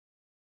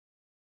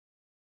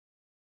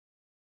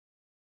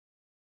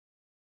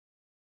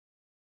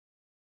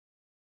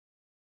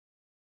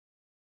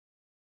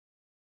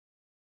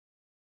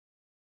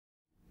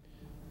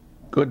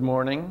Good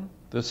morning.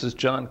 This is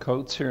John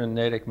Coates here in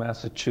Natick,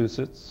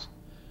 Massachusetts.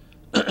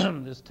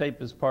 This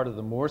tape is part of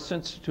the Morse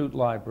Institute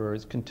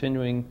Library's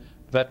continuing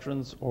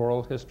Veterans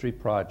Oral History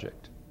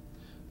Project.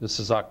 This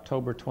is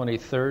October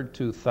 23rd,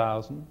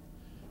 2000,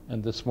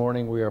 and this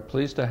morning we are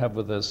pleased to have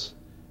with us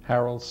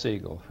Harold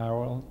Segal.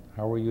 Harold,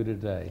 how are you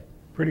today?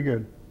 Pretty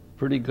good.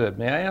 Pretty good.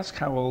 May I ask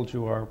how old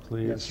you are,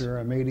 please? Yes, sir.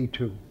 I'm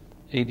 82.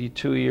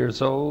 82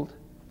 years old.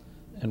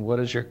 And what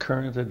is your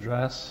current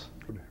address?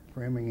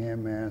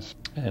 Framingham, Mass.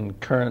 And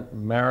current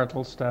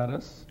marital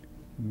status?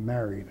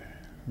 Married.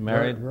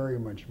 Married? Very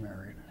much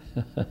married.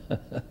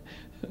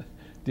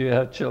 Do you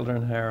have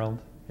children, Harold?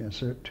 Yes,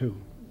 sir. 2.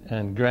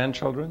 And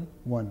grandchildren?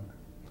 1.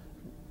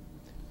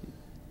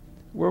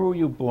 Where were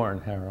you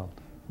born, Harold?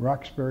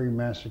 Roxbury,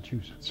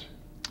 Massachusetts.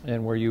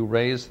 And were you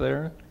raised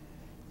there?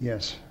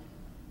 Yes.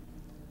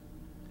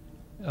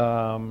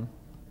 We'll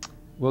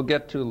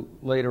get to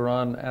later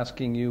on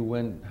asking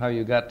you how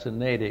you got to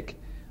Natick,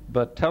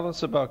 but tell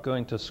us about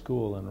going to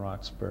school in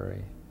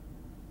Roxbury.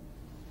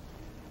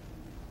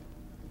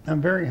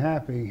 I'm very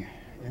happy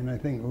and I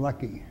think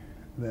lucky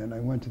that I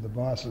went to the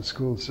Boston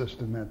school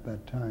system at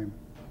that time.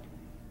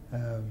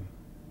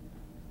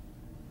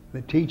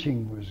 The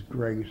teaching was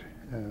great.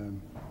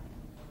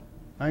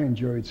 I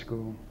enjoyed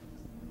school,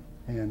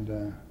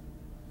 and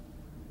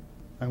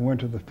I went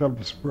to the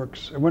Phillips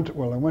Brooks. I went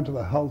to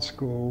the Hull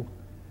School,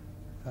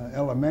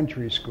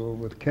 elementary school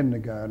with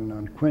kindergarten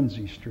on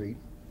Quincy Street.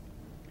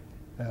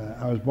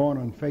 I was born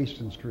on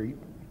Fayston Street.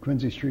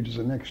 Quincy Street is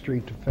the next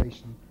street to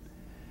Fayston.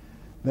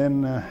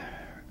 Then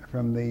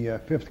from the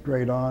 5th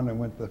grade on, I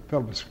went to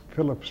the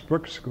Phillips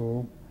Brooks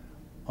School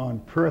on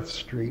Perth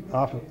Street,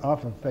 off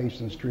of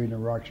Fayston Street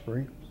in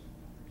Roxbury.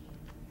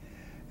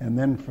 And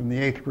then from the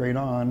 8th grade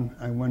on,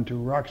 I went to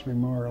Roxbury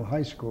Memorial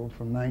High School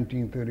from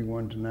 1931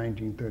 to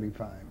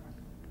 1935.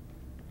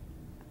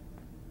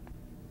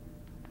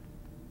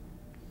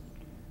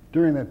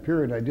 During that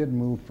period, I did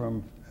move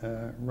from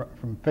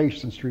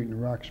Fayston Street in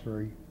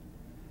Roxbury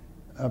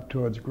up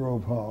towards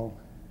Grove Hall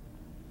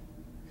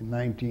in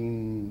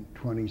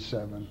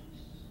 1927.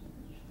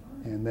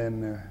 And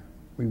then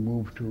we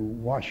moved to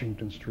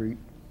Washington Street,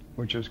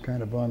 which is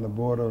kind of on the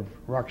border of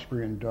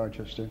Roxbury and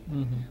Dorchester,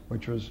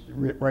 which was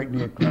right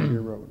near Columbia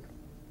Road.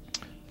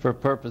 For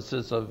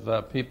purposes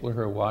of people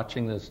who are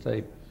watching this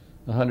tape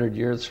 100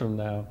 years from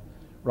now,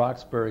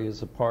 Roxbury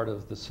is a part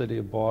of the city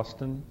of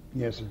Boston?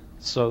 Yes, sir.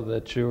 So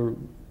that you were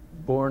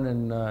born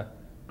and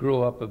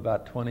grew up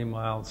about 20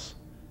 miles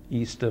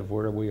east of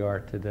where we are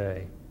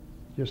today?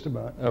 Just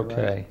about.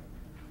 Okay. Right.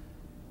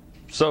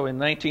 So in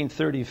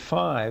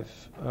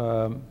 1935,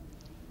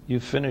 you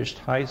finished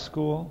high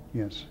school?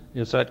 Yes.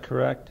 Is that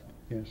correct?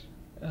 Yes.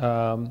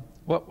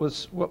 What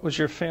was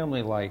your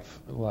family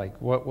life like?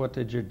 What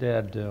did your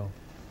dad do?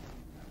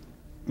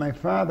 My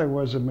father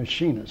was a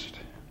machinist,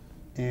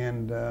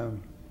 and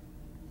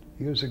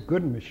he was a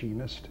good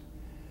machinist,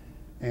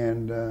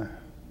 and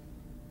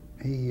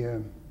he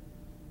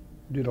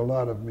did a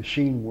lot of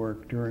machine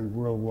work during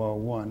World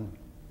War I.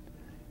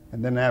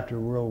 And then after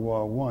World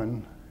War I,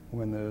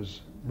 when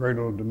there's very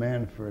little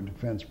demand for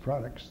defense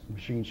products, the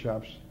machine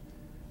shops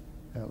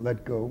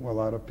let go a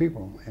lot of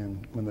people.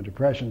 And when the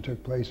Depression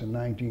took place in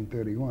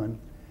 1931,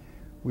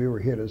 we were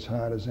hit as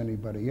hard as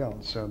anybody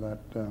else. So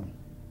that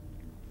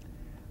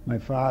my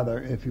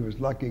father, if he was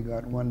lucky,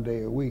 got 1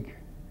 day a week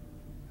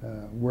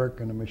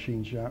work in a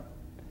machine shop,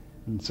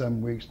 and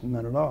some weeks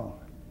none at all.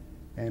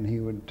 And he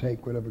would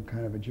take whatever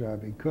kind of a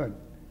job he could.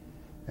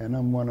 And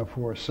I'm one of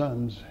 4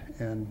 sons,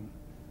 and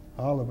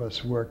all of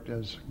us worked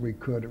as we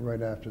could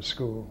right after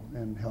school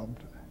and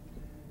helped.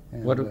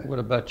 And, what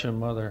about your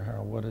mother,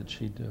 Harold? What did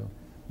she do?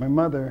 My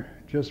mother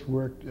just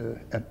worked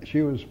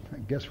she was, I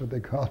guess what they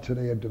call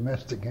today, a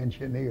domestic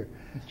engineer.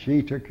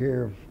 She took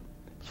care of,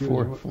 she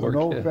was an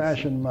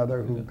old-fashioned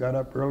mother who got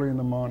up early in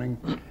the morning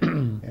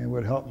and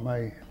would help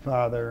my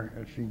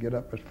father. She'd get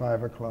up at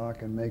 5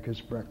 o'clock and make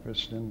his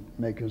breakfast and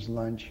make his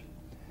lunch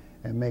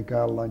and make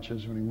our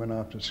lunches when he went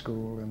off to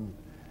school, and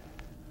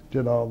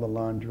did all the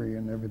laundry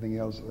and everything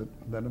else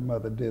that a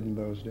mother did in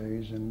those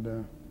days.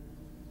 And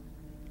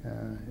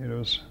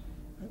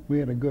we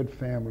had a good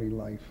family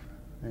life,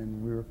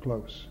 and we were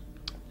close.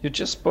 You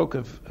just spoke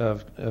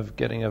of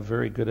getting a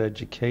very good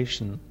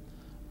education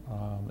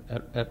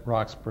at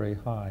Roxbury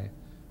High,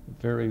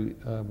 a very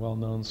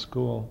well-known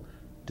school.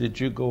 Did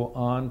you go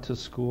on to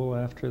school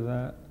after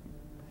that?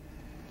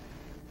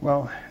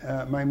 Well,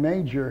 my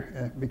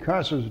major,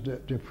 because it was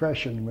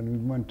Depression when we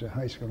went to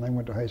high school, and I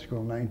went to high school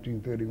in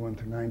 1931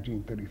 through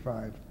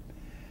 1935,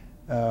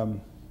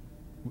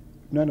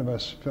 none of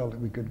us felt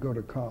that we could go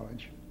to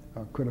college,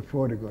 or could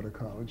afford to go to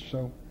college.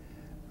 So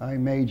I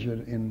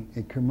majored in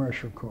a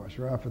commercial course.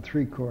 We offered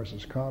 3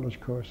 courses: college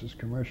courses,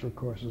 commercial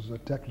courses, or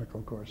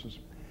technical courses.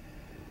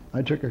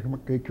 I took a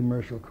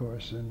commercial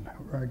course in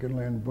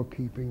regular and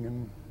bookkeeping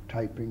and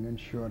typing and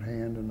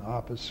shorthand and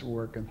office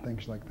work and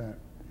things like that.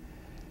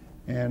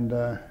 And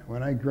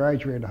when I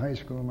graduated high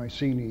school my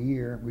senior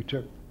year, we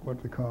took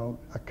what we call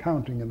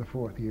accounting in the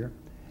 4th year.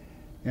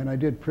 And I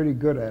did pretty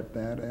good at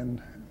that.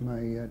 And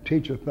my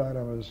teacher thought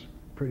I was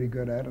pretty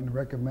good at it and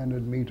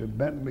recommended me to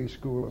Bentley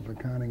School of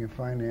Accounting and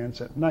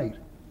Finance at night.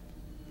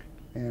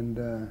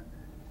 And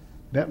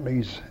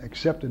Bentley's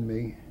accepted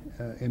me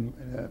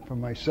for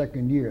my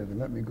second year. They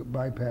let me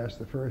bypass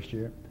the first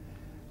year.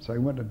 So I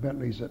went to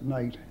Bentley's at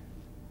night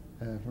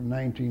from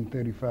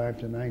 1935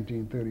 to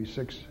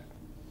 1936.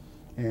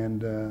 And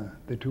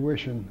the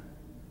tuition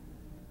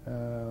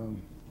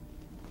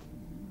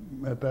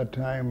at that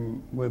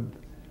time, with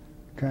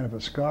kind of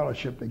a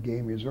scholarship they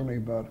gave me, was only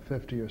about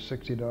 $50 or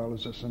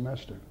 $60 a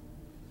semester.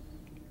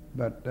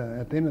 But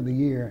at the end of the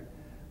year,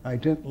 I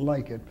didn't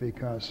like it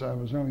because I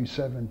was only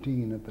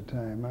 17 at the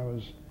time.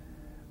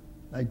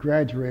 I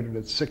graduated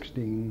at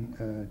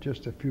 16,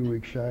 just a few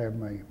weeks shy of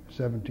my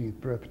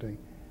 17th birthday.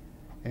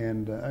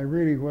 And I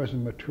really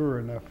wasn't mature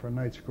enough for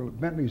night school.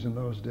 Bentley's in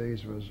those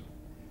days was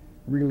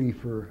really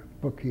for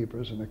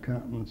bookkeepers and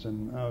accountants,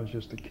 and I was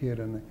just a kid.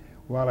 And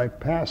while I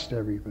passed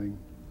everything,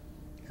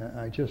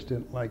 I just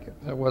didn't like it.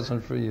 That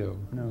wasn't for you.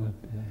 No.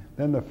 Yeah.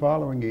 Then the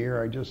following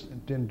year, I just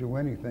didn't do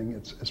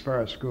anything as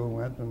far as school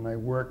went, and I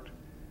worked,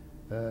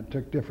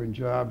 took different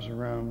jobs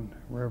around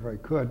wherever I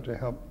could to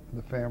help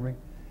the family.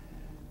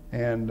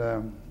 And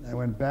I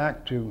went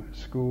back to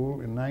school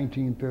in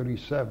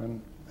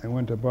 1937. I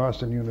went to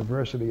Boston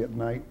University at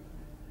night,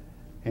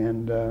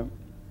 and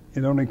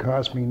it only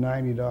cost me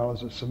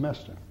 $90 a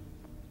semester.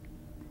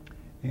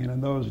 And in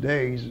those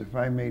days, if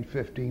I made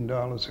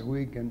 $15 a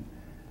week and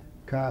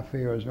car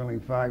fare was only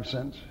 5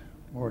 cents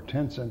or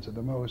 10 cents at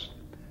the most,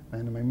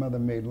 and my mother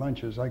made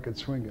lunches, I could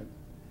swing it.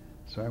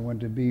 So I went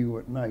to BU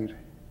at night,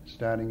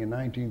 starting in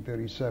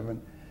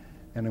 1937,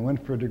 and I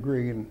went for a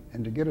degree, and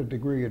to get a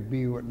degree at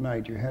BU at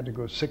night, you had to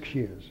go 6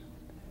 years.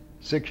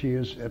 6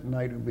 years at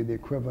night would be the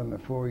equivalent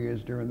of 4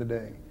 years during the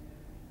day.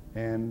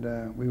 And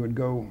we would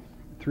go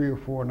 3 or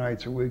 4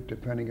 nights a week,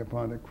 depending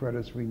upon the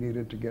credits we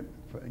needed to get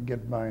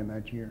by in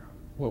that year.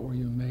 What were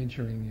you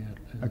majoring at?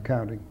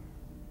 Accounting.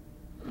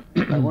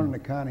 I won an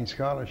accounting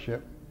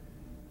scholarship,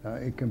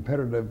 a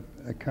competitive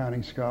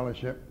accounting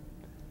scholarship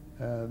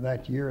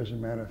that year, as a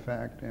matter of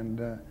fact, and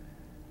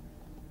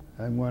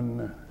I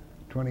won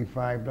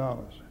 $25.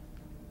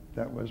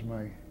 That was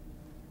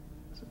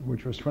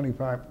which was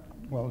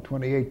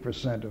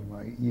 28% of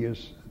my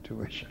year's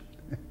tuition.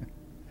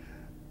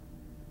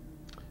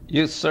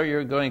 So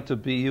you're going to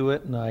BU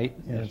at night,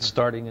 Yes, and sir.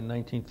 starting in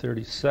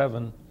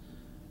 1937.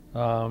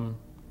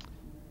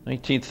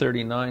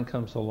 1939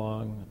 comes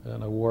along,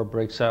 and a war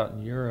breaks out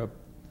in Europe.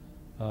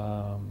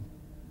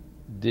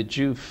 Did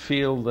you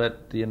feel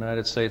that the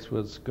United States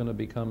was going to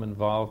become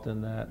involved in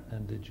that,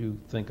 and did you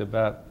think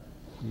about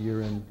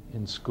you're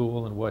in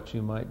school and what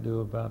you might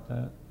do about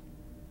that?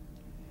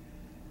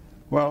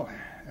 Well,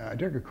 I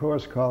took a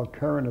course called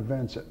Current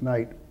Events at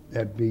Night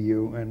at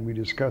BU, and we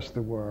discussed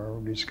the war.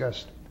 We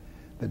discussed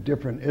the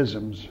different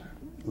isms,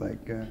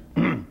 like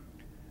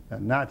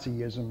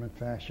Nazism and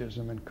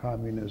fascism and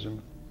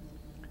communism,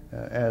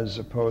 as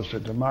opposed to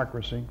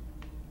democracy.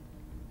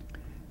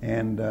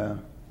 And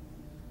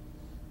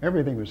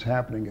everything was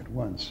happening at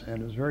once,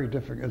 and it was very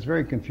difficult. It was a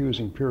very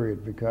confusing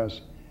period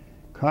because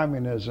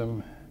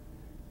communism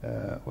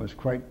was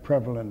quite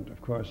prevalent,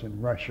 of course,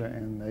 in Russia,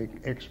 and they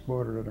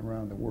exported it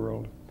around the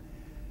world.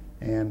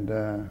 And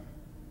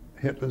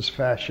Hitler's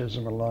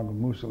fascism, along with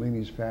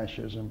Mussolini's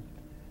fascism,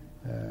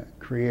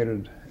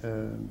 created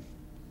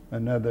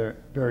another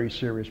very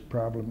serious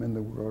problem in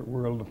the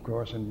world, of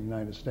course, in the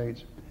United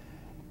States.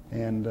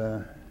 And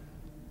there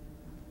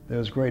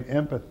was great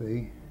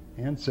empathy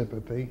and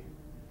sympathy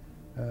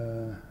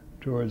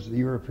towards the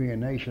European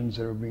nations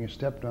that were being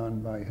stepped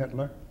on by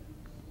Hitler.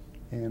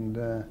 And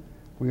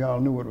we all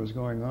knew what was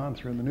going on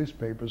through the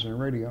newspapers and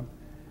radio.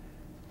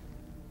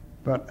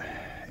 But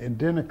it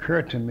didn't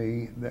occur to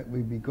me that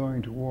we'd be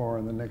going to war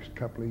in the next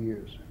couple of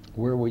years.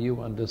 Where were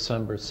you on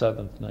December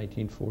 7th,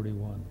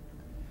 1941?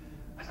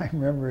 I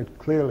remember it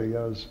clearly.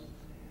 I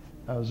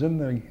was in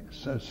the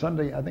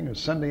Sunday, I think it was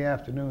Sunday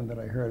afternoon that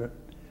I heard it.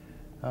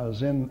 I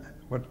was in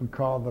what we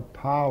call the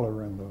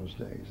parlor in those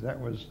days. That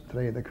was,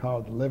 today they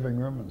call it the living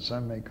room, and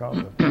some may call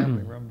it the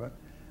family room, but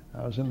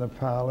I was in the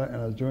parlor, and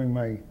I was doing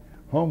my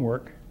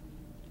homework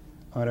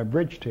on a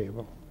bridge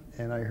table,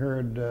 and I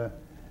heard,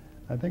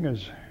 I think it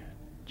was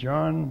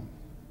John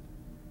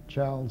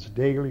Charles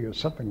Daly or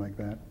something like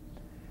that,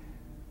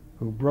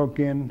 who broke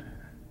in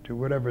to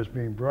whatever's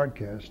being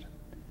broadcast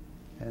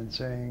and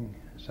saying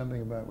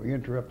something about, we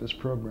interrupt this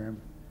program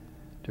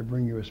to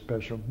bring you a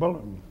special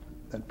bulletin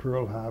that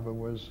Pearl Harbor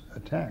was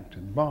attacked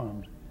and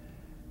bombed.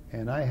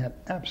 And I had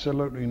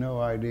absolutely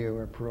no idea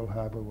where Pearl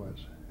Harbor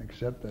was,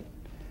 except that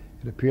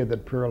it appeared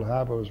that Pearl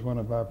Harbor was one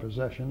of our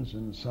possessions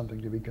and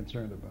something to be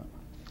concerned about.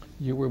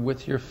 You were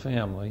with your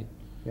family.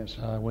 Yes.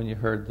 When you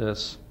heard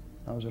this.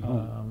 I was at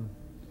home.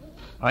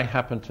 I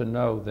happen to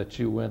know that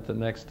you went the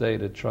next day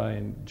to try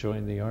and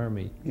join the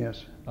Army.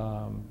 Yes.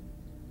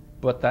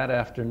 But that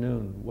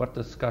afternoon, what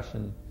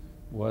discussion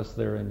was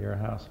there in your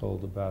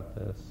household about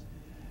this?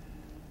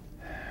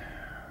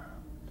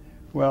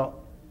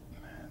 Well,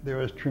 there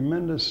was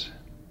tremendous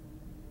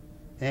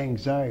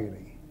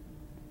anxiety.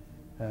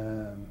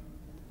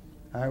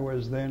 I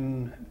was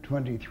then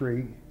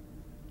 23.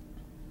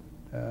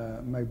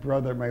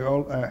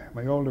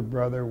 My older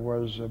brother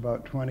was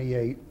about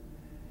 28,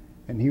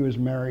 and he was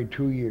married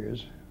 2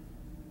 years.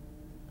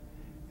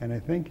 And I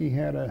think he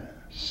had a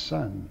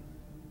son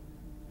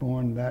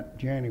born that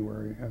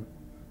January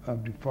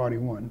of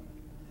 41.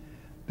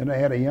 Then I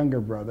had a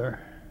younger brother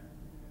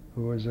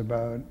who was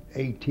about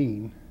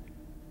 18.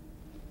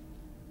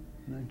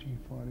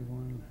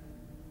 1941.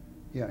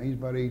 Yeah, he's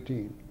about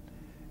 18.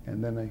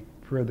 And then a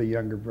further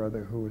younger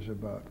brother who was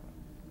about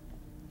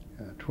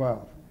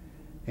 12.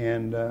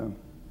 And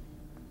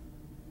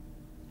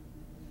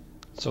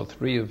so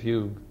three of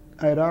you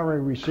I had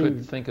already received.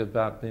 could think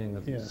about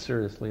being Yes.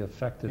 seriously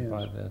affected Yes.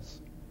 by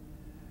this.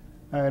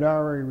 I had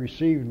already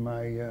received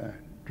my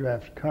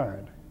draft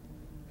card,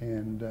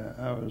 and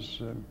I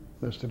was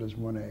listed as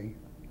 1A.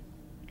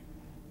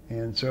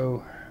 And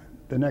so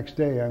the next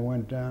day I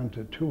went down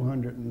to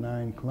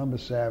 209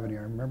 Columbus Avenue.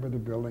 I remember the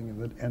building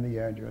and the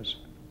address.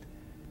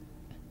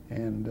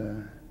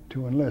 And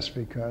to enlist,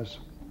 because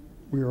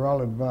we were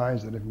all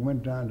advised that if you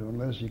went down to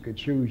enlist, you could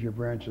choose your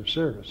branch of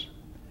service.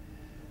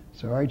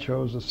 So I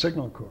chose the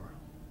Signal Corps.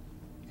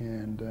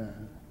 And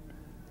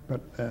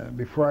but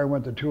before I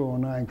went to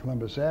 209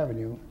 Columbus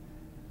Avenue,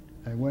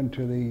 I went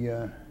to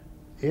the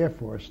Air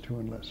Force to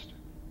enlist.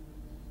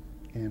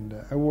 And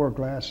I wore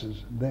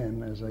glasses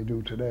then, as I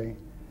do today,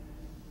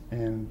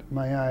 and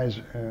my eyes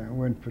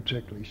weren't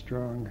particularly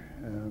strong.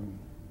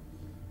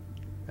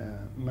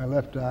 My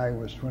left eye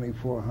was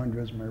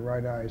 2400s, my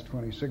right eye is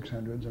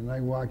 2600s, and I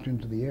walked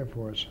into the Air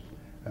Force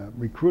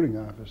recruiting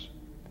office.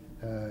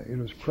 It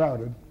was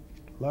crowded.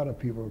 A lot of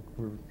people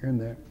were in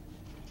there.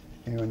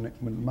 And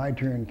when my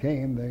turn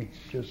came, they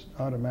just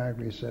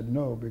automatically said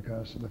no,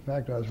 because the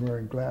fact I was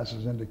wearing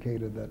glasses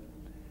indicated that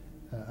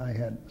I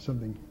had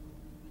something,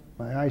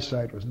 my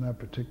eyesight was not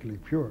particularly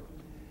pure.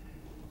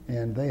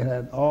 And they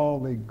had all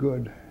the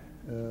good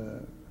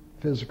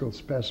physical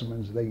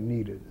specimens they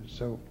needed.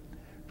 So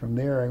from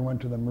there I went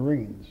to the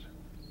Marines,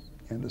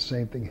 and the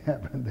same thing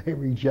happened. They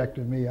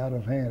rejected me out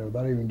of hand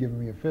without even giving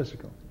me a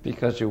physical.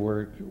 Because you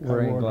were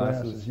wearing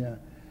glasses. Yeah.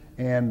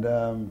 And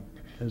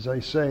as I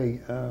say,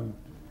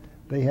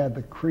 they had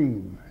the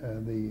cream,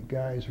 the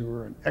guys who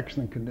were in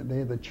excellent condition. They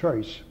had the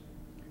choice.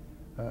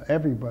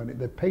 Everybody,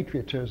 the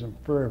patriotism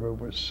fervor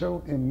was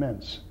so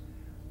immense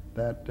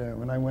that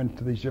when I went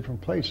to these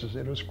different places,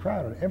 it was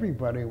crowded.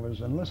 Everybody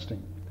was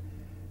enlisting.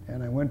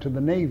 And I went to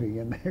the Navy,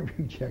 and they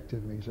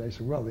rejected me. So I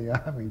said, well, the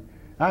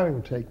Army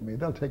will take me.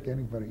 They'll take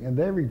anybody. And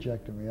they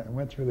rejected me. I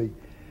went through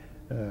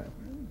the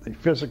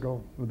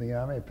physical with the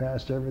Army. I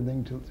passed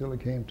everything till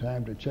it came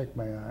time to check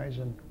my eyes,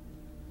 and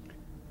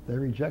they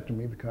rejected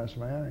me because of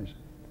my eyes.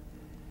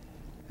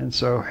 And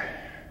so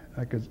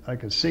I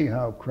could see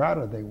how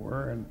crowded they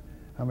were and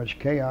how much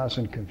chaos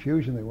and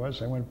confusion there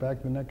was. I went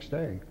back the next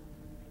day.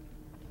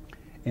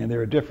 And there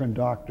were different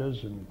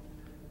doctors, and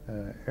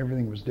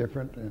everything was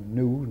different and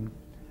new,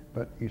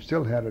 but you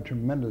still had a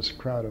tremendous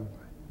crowd of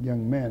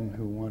young men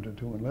who wanted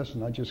to enlist.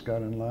 And I just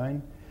got in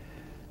line,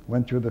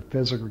 went through the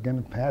physical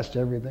again, passed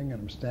everything,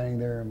 and I'm standing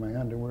there in my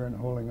underwear and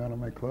holding on to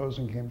my clothes,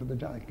 and came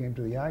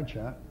to the eye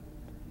chart,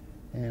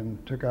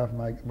 and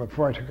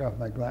before I took off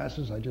my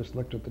glasses, I just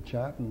looked at the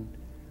chart and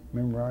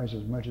memorized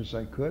as much as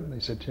I could. And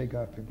they said, take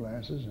off your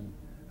glasses, and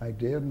I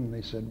did, and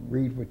they said,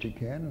 read what you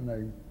can,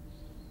 and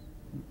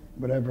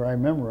whatever I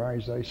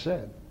memorized, I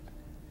said,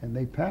 and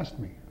they passed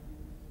me,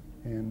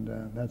 and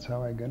that's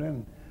how I got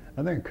in.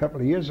 I think a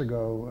couple of years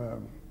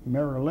ago,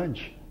 Merrill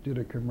Lynch did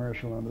a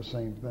commercial on the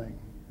same thing.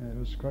 It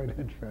was quite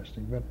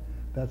interesting, but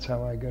that's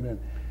how I got in.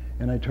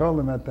 And I told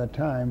them at that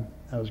time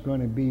I was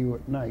going to BU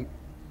at night,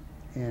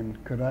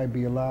 and could I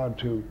be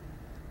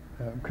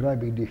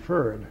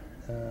deferred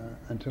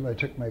until I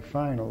took my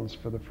finals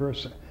for the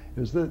first, it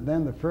was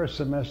then the first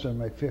semester of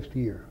my 5th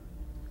year.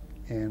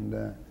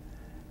 And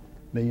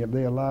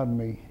they allowed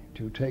me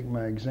to take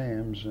my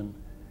exams, and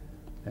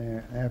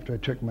after I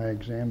took my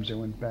exams, I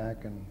went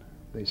back and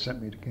they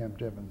sent me to Camp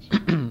Devens.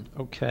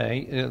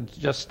 Okay,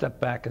 just step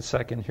back a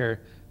second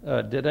here.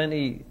 Did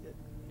any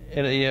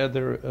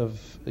other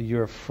of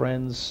your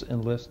friends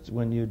enlist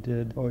when you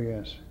did? Oh,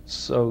 yes.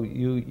 So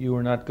you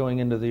were not going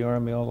into the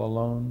Army all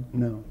alone?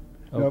 No.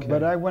 Okay. No,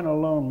 but I went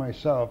alone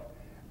myself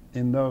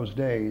in those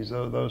days,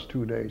 those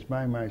 2 days,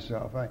 by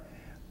myself.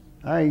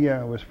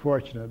 I was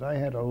fortunate. I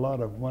had a lot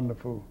of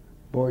wonderful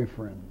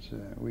boyfriends.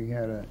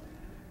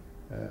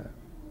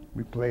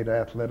 We played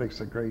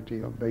athletics a great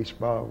deal.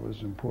 Baseball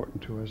was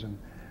important to us, and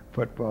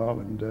football,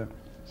 and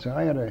so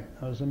I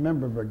was a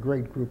member of a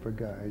great group of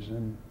guys,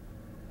 and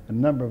a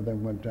number of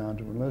them went down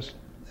to enlist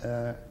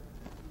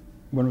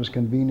when it was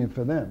convenient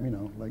for them,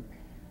 like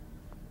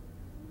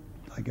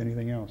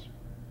anything else.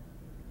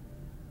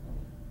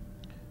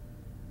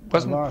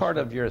 Wasn't part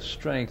of your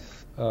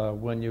strength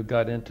when you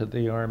got into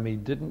the Army,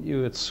 didn't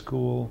you at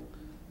school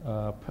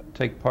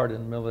take part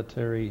in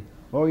military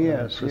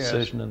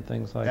precision and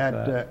things like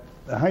that? At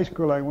the high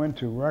school I went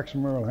to,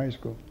 Roxham Rural High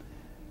School,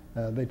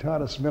 they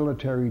taught us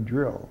military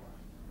drill.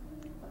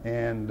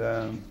 And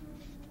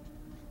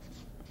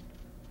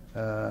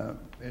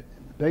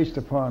based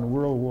upon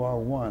World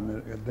War I.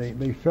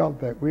 They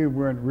felt that we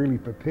weren't really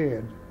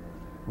prepared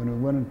when we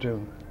went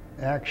into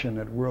action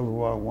at World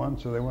War I,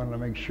 so they wanted to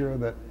make sure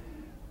that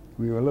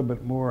we were a little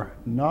bit more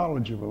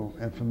knowledgeable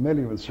and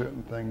familiar with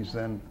certain things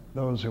than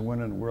those who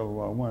went in World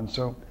War I.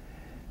 So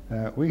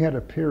we had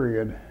a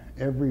period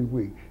every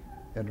week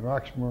at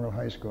Rox Memorial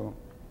High School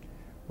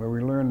where we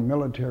learned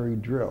military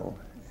drill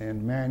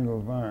and manual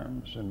of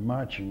arms and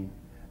marching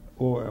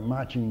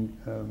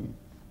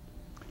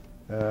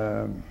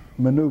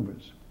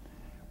maneuvers.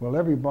 Well,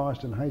 every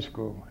Boston high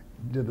school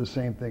did the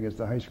same thing as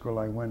the high school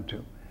I went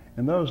to.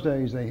 In those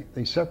days,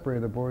 they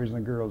separated the boys and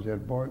the girls. You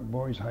had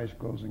boys' high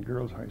schools and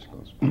girls' high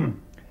schools.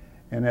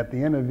 And at the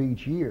end of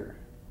each year,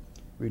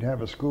 we'd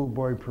have a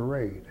schoolboy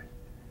parade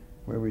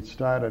where we'd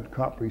start at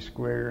Copley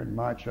Square and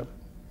march up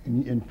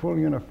in full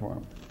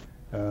uniform.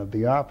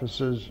 The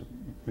officers,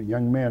 the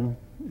young men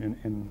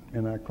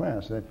in our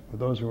class, for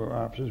those who were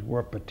officers,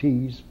 wore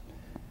puttees,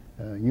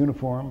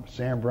 uniform,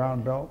 Sam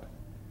Brown belt,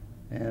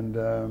 and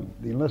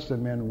the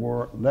enlisted men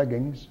wore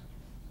leggings,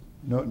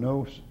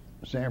 no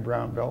Sam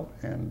Brown belt,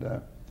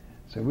 and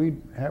so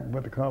we'd have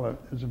what they call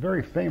it's a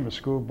very famous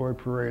schoolboy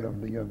parade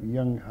of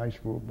young high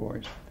school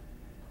boys,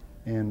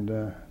 and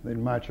they'd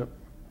march up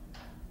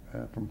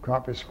from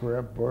Copley Square,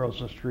 up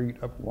Boylston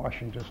Street, up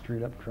Washington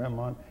Street, up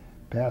Tremont,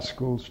 past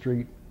School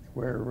Street,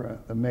 where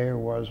the mayor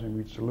was, and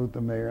we'd salute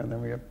the mayor, and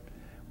then we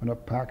went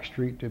up Park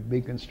Street to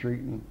Beacon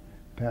Street and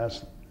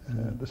past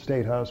the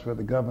State House where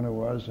the governor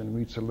was, and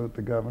we'd salute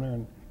the governor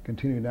and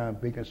continue down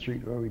Beacon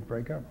Street where we'd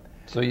break up.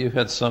 So you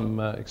had some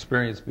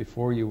experience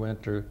before you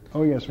entered.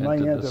 Oh yes, when I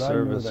entered, I knew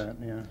service. that.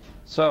 Yeah.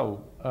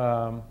 So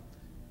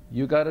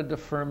you got a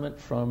deferment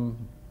from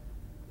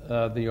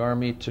the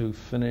Army to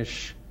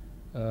finish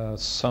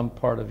some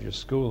part of your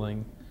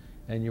schooling,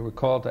 and you were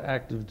called to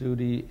active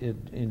duty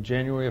in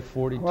January of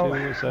 '42. Well,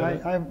 is that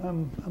it?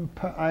 I'm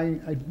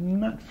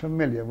not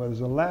familiar whether it's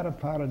the latter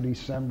part of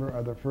December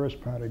or the first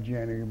part of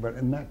January, but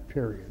in that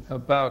period.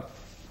 About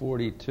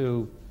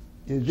 42.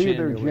 It's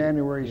either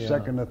January yeah.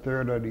 2nd or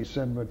 3rd or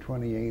December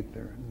 28th.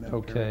 Or in that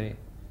Okay. period.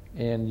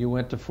 And you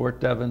went to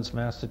Fort Devens,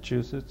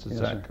 Massachusetts, is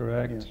Yes, that sir.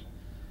 correct?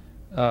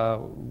 Yes.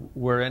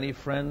 Were any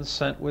friends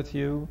sent with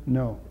you?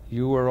 No.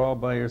 You were all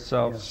by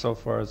yourself Yes. so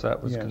far as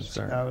that was Yes,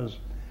 concerned? I was.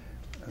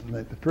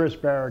 The first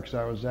barracks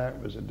I was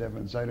at was at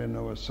Devens. I didn't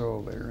know a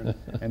soul there,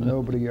 and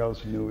nobody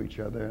else knew each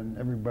other. And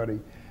everybody,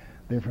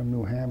 they're from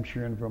New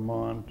Hampshire and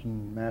Vermont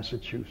and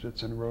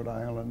Massachusetts and Rhode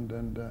Island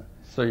and.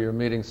 So you're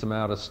meeting some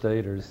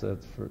out-of-staters.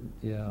 That's for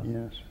yeah.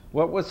 Yes.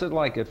 What was it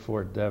like at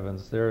Fort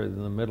Devens? There in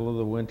the middle of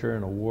the winter,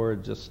 and a war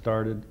had just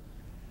started.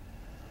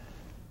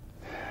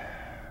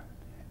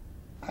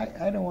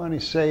 I don't want to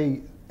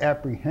say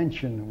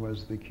apprehension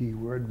was the key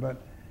word,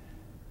 but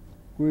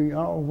we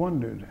all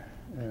wondered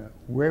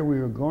where we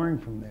were going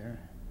from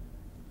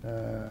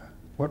there,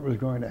 what was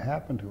going to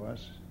happen to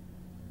us.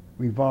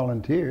 We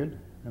volunteered.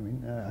 I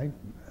mean,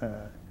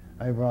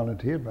 I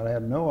volunteered, but I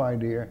had no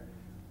idea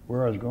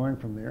where I was going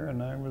from there,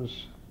 and I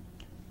was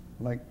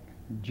like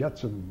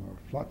jetsam or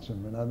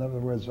flotsam. In other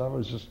words, I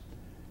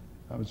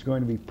was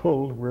going to be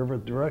pulled wherever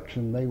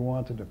direction they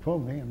wanted to pull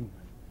me, and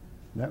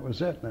that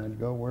was it. And I'd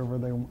go wherever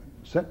they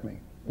sent me.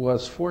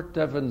 Was Fort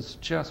Devens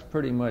just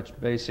pretty much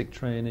basic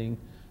training,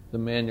 the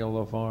manual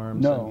of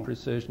arms No. and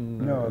precision?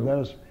 No, that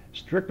was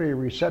strictly a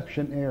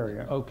reception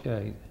area.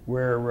 Okay.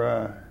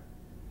 Where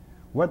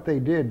what they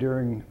did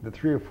during the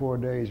 3 or 4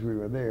 days we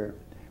were there,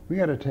 we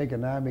had to take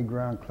an Army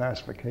ground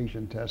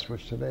classification test,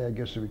 which today I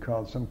guess would be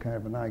called some kind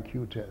of an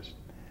IQ test.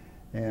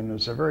 And it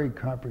was a very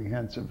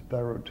comprehensive,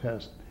 thorough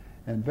test.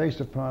 And based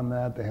upon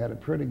that, they had a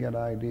pretty good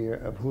idea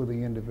of who the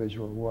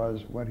individual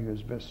was, what he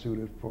was best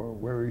suited for,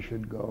 where he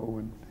should go,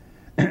 and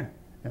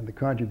and the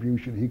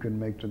contribution he could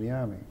make to the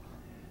Army.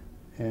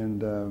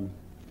 And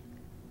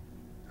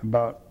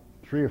about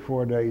 3 or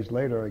 4 days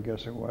later, I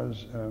guess it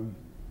was,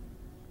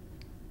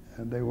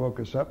 and they woke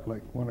us up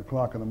like 1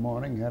 o'clock in the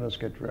morning, had us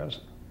get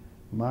dressed,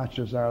 marched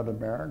us out of the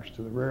barracks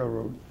to the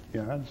railroad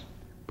yards,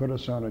 put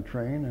us on a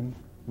train, and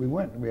we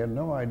went. We had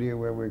no idea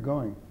where we were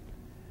going.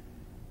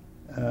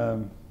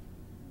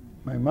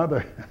 My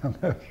mother, I'll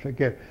never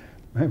forget,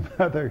 my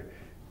mother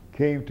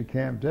came to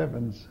Camp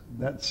Devens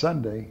that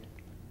Sunday.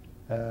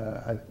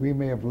 We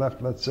may have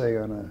left, let's say,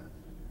 on a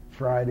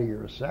Friday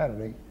or a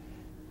Saturday,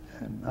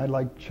 and I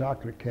liked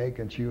chocolate cake,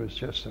 and she was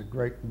just a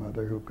great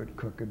mother who could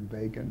cook and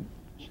bake, and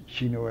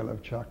she knew I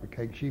loved chocolate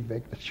cake. She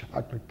baked the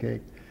chocolate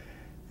cake,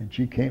 and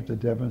she came to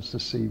Devens to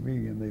see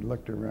me, and they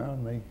looked around,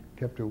 and they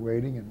kept her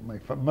waiting, and my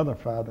mother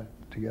and father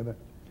together,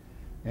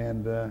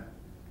 and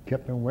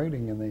kept them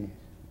waiting, and they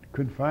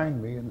couldn't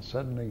find me, and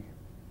suddenly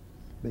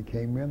they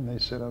came in, they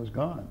said I was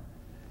gone.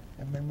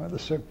 And my mother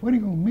said, "What do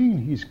you mean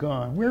he's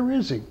gone? Where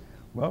is he?"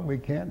 "Well, we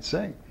can't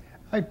say.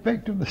 I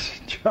baked him this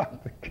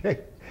chocolate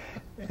cake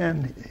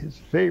and his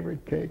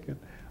favorite cake." And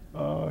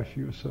oh,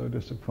 she was so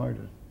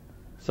disappointed.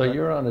 So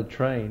you're on a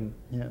train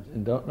Yes.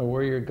 and don't know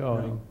where you're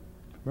going. No.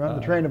 We're on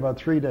the train about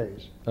 3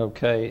 days.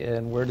 Okay,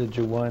 and where did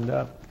you wind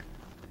up?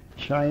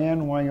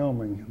 Cheyenne,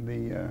 Wyoming.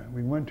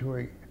 We went to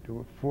a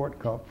fort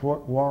called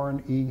Fort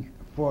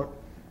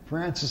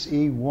Francis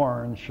E.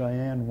 Warren,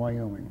 Cheyenne,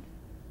 Wyoming.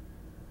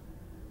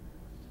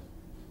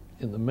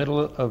 In the middle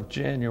of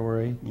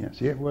January,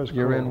 Yes, it was cold.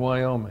 you're in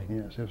Wyoming.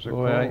 Yes, it was a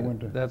Boy, cold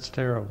winter. that's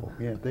terrible.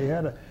 Yeah,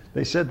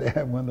 they said they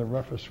had one of the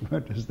roughest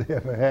winters they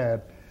ever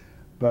had.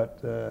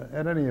 But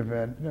at any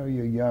event, you know,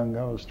 you're young.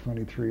 I was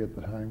 23 at the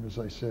time, as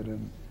I said,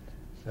 and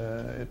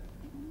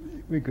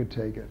we could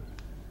take it.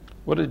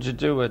 What did you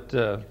do at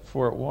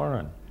Fort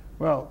Warren?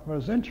 Well, what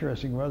was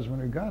interesting was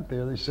when we got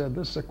there, they said,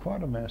 this is a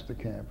quartermaster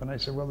camp. And I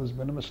said, well, there's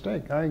been a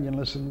mistake. I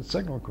enlisted in the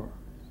Signal Corps.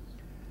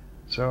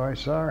 So I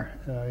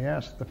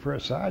asked the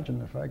first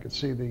sergeant if I could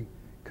see the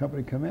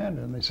company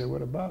commander, and they said,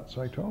 what about?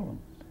 So I told him.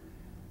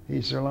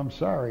 He said, well, I'm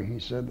sorry. He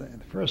said,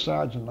 the first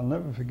sergeant, I'll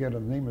never forget,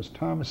 his name was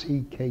Thomas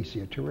E.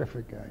 Casey, a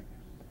terrific guy.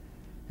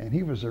 And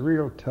he was a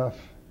real tough,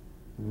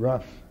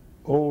 rough,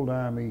 old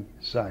Army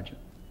sergeant.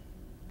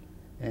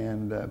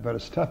 And but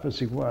as tough as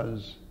he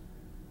was,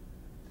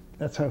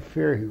 that's how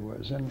fair he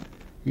was. And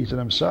he said,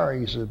 I'm sorry.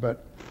 He said,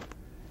 but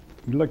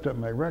he looked at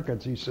my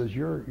records. He says,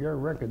 your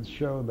records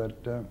show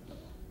that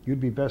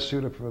you'd be best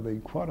suited for the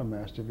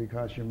quartermaster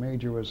because your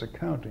major was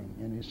accounting,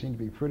 and you seem to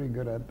be pretty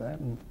good at that.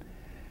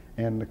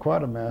 And the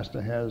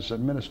quartermaster has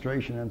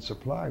administration and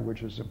supply,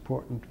 which is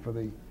important for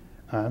the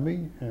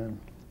Army.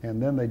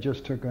 And then they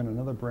just took on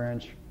another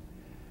branch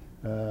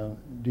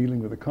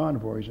dealing with the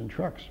convoys and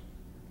trucks.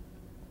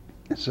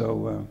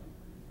 So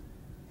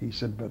he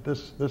said, but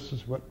this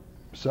is what,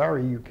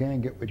 sorry you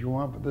can't get what you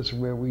want, but this is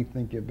where we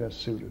think you're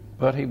best suited.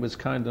 But he was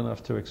kind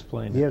enough to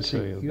explain Yes, it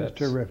to you. He was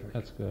terrific.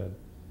 That's good.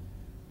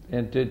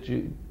 And did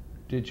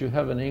you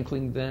have an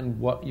inkling then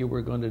what you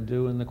were going to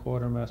do in the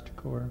Quartermaster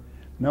Corps?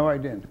 No, I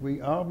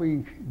didn't. All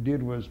we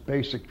did was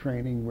basic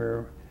training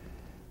where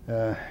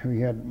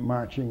we had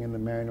marching in the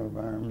manual of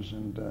arms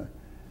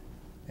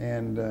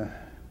and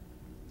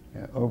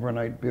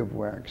overnight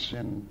bivouacs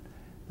and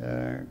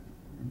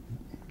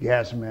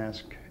gas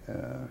mask,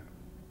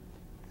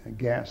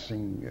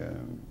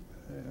 gassing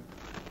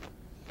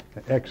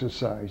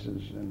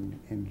exercises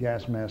and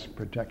gas mask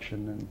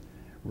protection and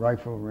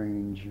rifle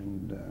range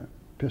and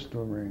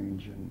pistol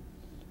range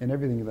and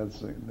everything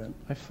that.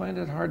 I find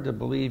it hard to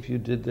believe you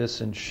did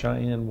this in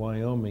Cheyenne,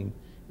 Wyoming,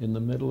 in the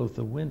middle of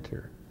the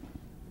winter.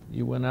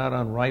 You went out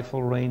on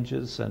rifle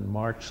ranges and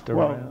marched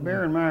around. Well,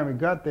 bear in mind, we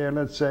got there.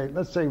 Let's say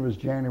it was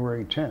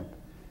January 10th.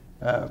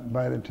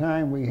 By the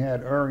time we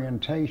had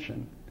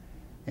orientation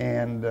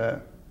and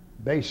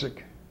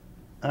basic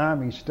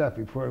Army stuff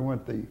before we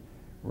went to the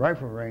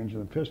rifle range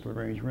and the pistol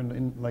range, we're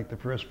in like the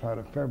first part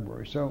of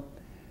February. So.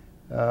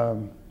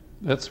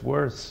 That's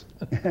worse.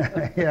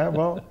 Yeah,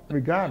 well,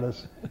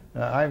 regardless,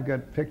 I've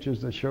got pictures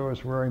that show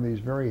us wearing these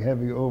very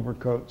heavy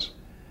overcoats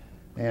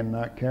and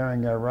not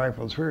carrying our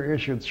rifles. We were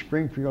issued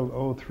Springfield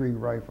 03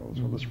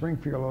 rifles. Well, the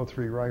Springfield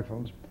 03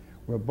 rifles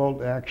were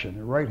bolt action,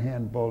 a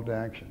right-hand bolt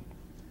action.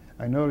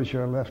 I notice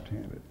you're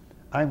left-handed.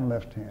 I'm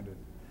left-handed.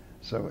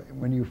 So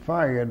when you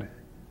fired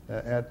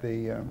at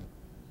the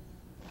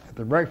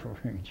rifle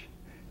range,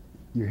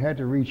 you had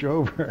to reach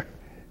over,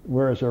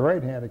 whereas a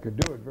right-hander could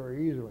do it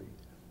very easily.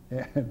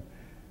 And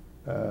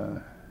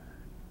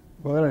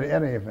well, in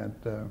any event,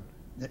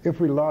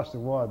 if we lost the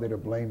war, they'd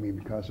have blamed me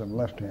because I'm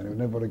left-handed. We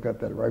never would have got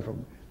that rifle,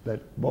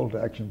 that bolt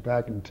action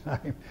back in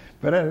time.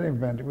 But in any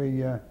event,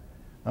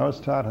 I was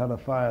taught how to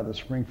fire the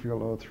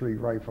Springfield 03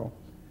 rifle.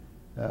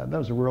 That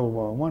was a World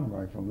War I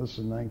rifle. This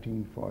is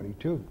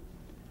 1942.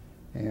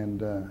 And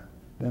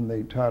then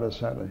they taught us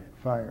how to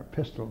fire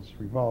pistols,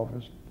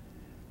 revolvers.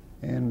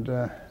 And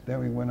then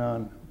we went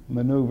on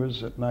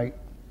maneuvers at night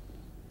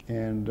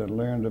and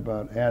learned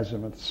about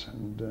azimuths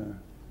and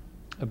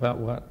about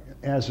what?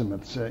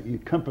 Azimuths,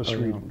 compass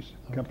readings,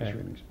 Okay. compass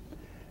readings,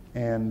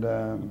 and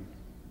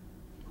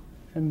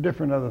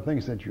different other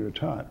things that you were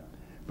taught.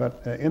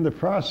 But in the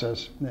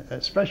process,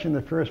 especially in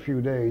the first few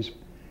days,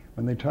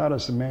 when they taught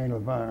us the manual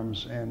of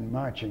arms and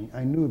marching,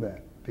 I knew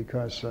that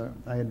because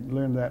I had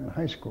learned that in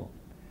high school.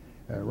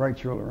 Right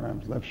shoulder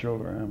arms, left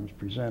shoulder arms,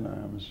 present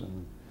arms,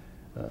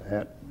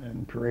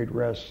 and parade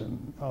rests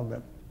and all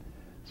that.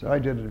 So I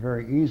did it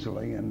very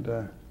easily, and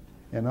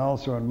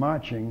also in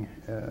marching,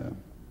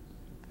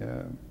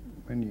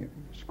 when you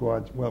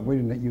squads, well, we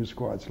didn't use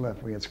squads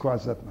left. We had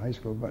squads left in high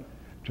school, but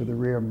to the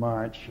rear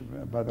march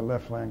by the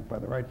left flank, by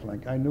the right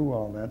flank. I knew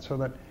all that, so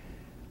that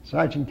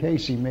Sergeant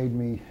Casey made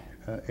me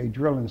a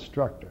drill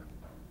instructor,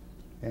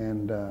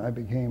 and I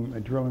became a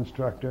drill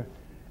instructor,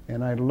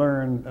 and I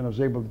learned and I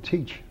was able to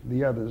teach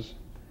the others,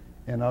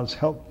 and I was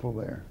helpful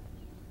there,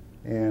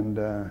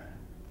 and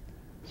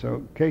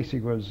so Casey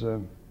was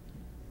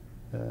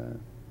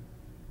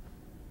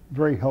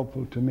very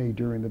helpful to me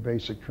during the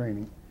basic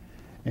training,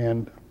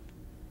 and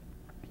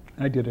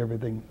I did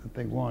everything that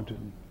they wanted.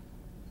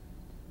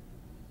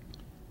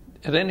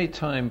 At any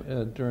time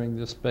during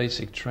this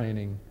basic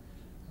training,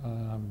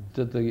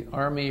 did the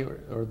Army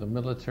or the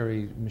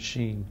military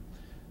machine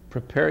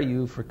prepare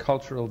you for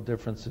cultural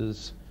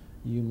differences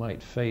you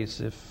might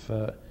face if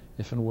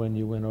and when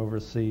you went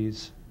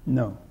overseas?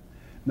 No,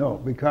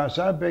 because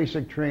our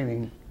basic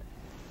training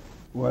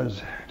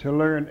was to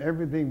learn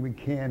everything we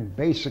can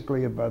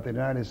basically about the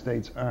United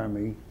States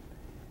Army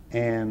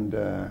And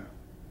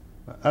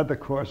other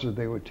courses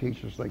they would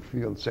teach us, like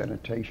field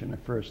sanitation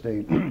and first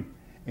aid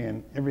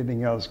and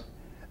everything else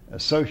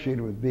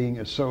associated with being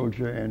a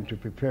soldier, and to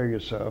prepare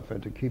yourself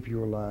and to keep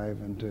you alive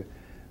and to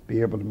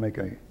be able to make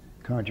a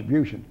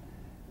contribution.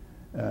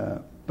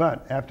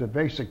 But after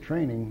basic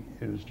training,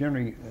 it was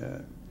generally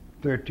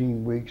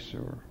 13 weeks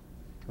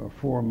or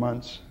 4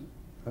 months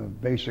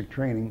of basic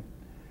training.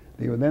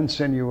 They would then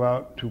send you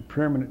out to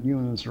permanent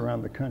units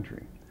around the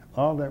country.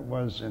 All that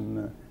was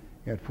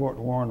at Fort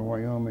Warren,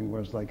 Wyoming,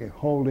 was like a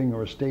holding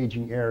or a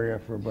staging area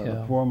for about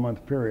a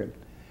 4-month period,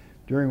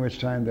 during which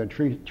time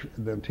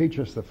they'll teach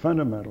us the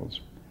fundamentals,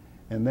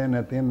 and then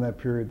at the end of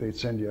that period they'd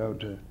send you out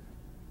to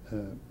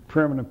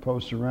permanent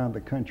posts around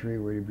the country,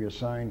 where you'd be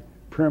assigned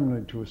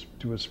permanently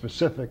to a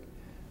specific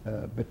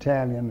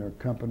battalion or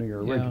company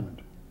or regiment.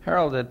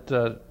 Harold, at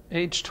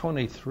age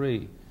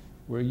 23,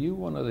 were you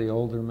one of the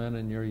older men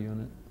in your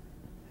unit?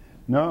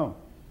 No,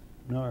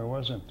 I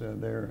wasn't.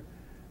 There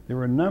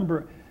were a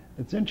number.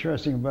 It's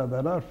interesting about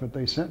that outfit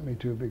they sent me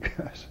to,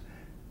 because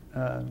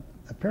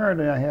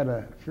apparently I had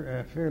a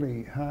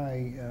fairly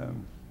high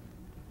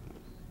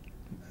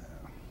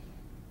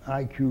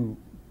IQ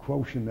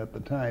quotient at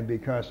the time,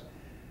 because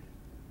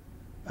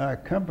our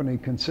company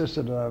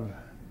consisted of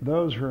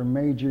those who were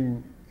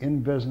majoring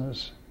in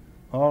business,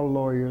 all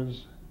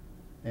lawyers,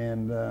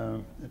 and I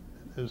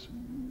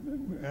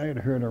had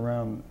heard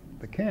around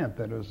the camp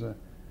that it was a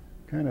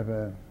kind of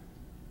a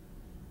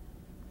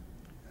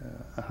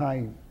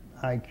high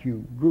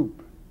IQ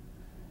group.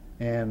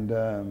 And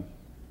I'm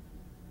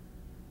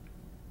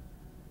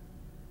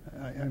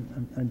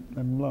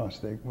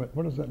lost.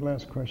 What is that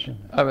last question?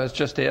 I was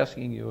just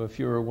asking you if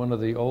you were one of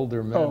the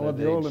older men at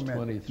age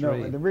 23.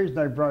 No, the reason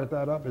I brought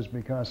that up is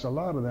because a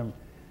lot of them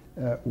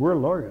were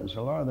lawyers.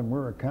 A lot of them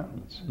were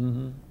accountants,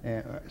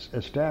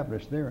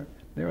 established. There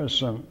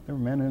were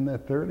men in their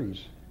 30s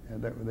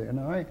that were there.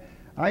 Now,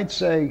 I'd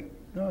say,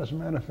 no, as a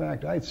matter of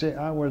fact, I'd say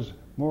I was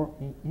more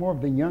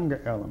of the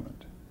younger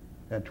element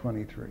at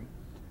 23.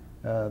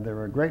 There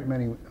were a great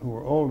many who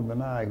were older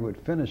than I who had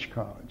finished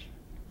college.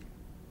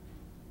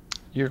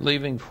 You're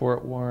leaving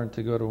Fort Warren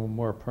to go to a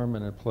more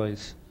permanent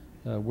place.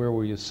 Where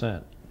were you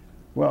sent?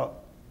 Well,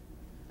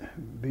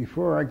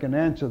 before I can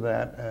answer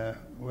that,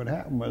 what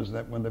happened was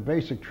that when the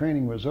basic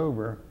training was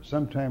over,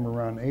 sometime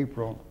around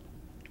April,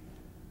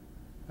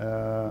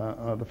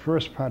 or the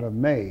first part of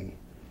May,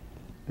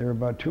 there were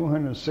about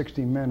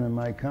 260 men in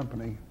my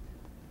company,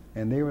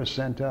 and they were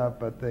sent out,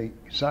 but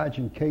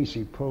Sergeant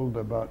Casey pulled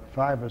about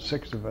 5 or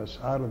 6 of us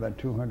out of that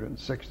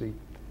 260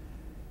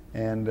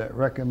 and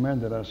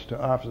recommended us to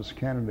Officers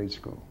Candidate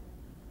School.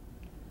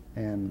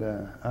 And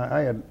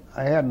I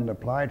hadn't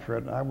applied for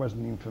it. I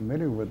wasn't even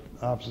familiar with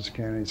Officers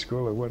Candidate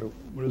School or what it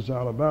was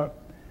all about.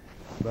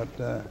 But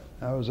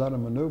I was out of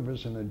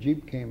maneuvers, and a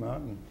Jeep came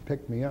out and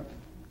picked me up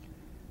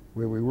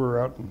where we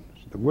were out in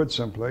the woods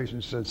someplace,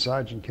 and said,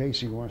 "Sergeant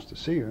Casey wants to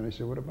see you." And I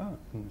said, "What about?"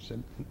 And I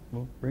said,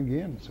 "Well, bring you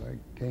in." So I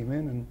came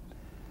in, and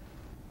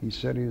he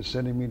said he was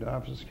sending me to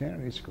Officers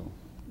Candidate School.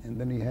 And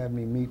then he had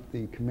me meet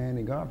the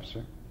commanding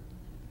officer,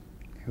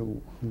 who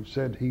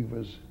said he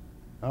was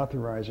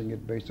authorizing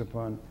it based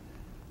upon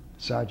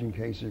Sergeant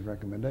Casey's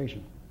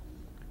recommendation.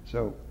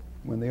 So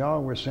when they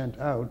all were sent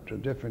out to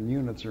different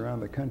units around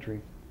the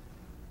country,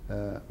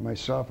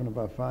 myself and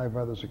about 5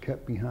 others were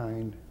kept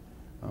behind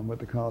on what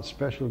they call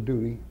special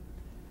duty,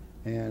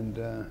 and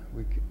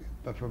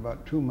but for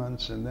about 2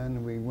 months, and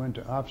then we went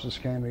to Officers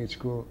Candidate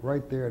School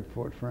right there at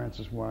Fort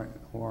Francis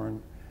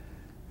Warren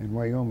in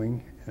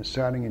Wyoming,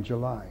 starting in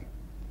July.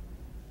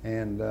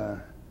 And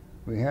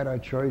we had our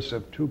choice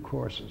of 2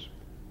 courses.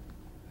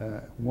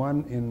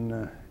 One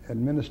in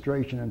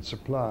administration and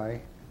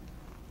supply,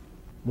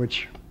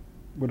 which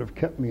would have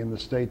kept me in the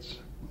States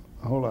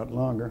a whole lot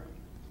longer.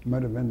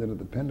 Might have ended at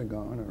the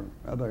Pentagon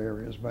or other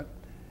areas, but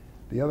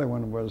the other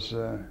one was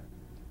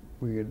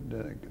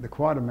the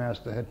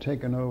quartermaster had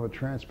taken over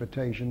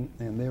transportation,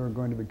 and they were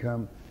going to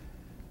become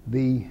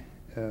the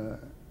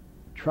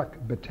truck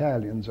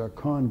battalions or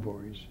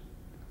convoys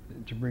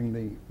to bring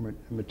the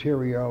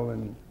material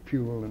and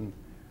fuel and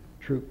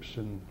troops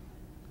and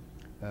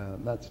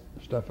that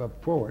stuff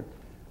up forward.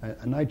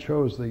 And I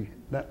chose the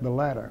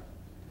latter.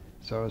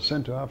 So I was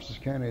sent to Officers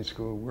Candidate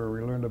School, where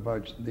we learned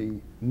about the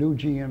new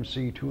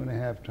GMC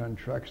 2.5-ton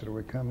trucks that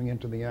were coming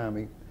into the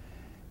Army.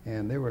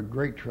 And they were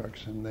great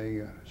trucks, and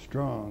they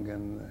strong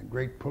and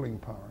great pulling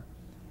power.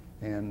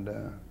 And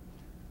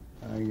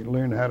I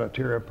learned how to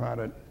tear apart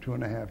a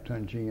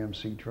 2.5-ton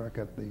GMC truck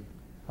at the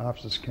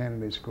Officers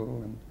Candidate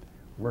School, and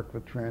work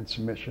with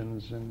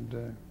transmissions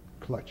and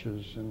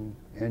clutches and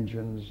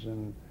engines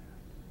and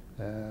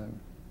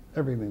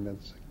everything that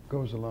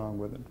goes along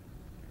with it.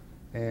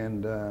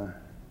 And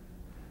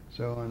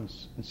so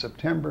in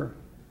September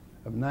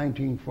of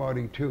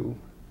 1942,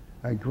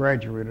 I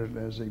graduated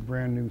as a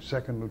brand new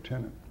 2nd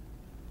lieutenant.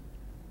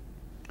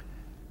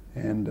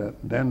 And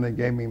then they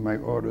gave me my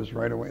orders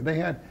right away. They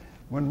had,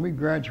 when we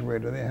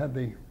graduated, they had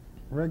the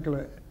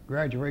regular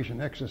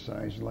graduation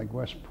exercise like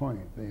West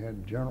Point. They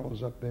had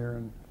generals up there,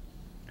 and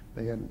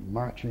they had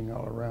marching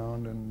all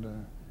around,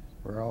 and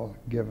were all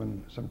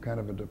given some kind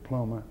of a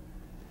diploma,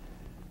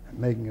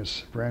 making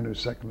us brand new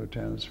second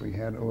lieutenants. We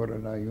had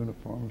ordered our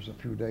uniforms a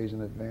few days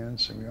in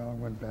advance, and we all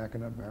went back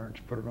in our barracks,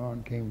 put it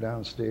on, came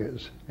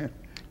downstairs,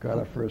 got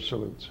our first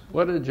salutes.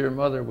 What did your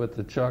mother with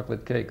the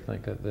chocolate cake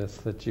think of this,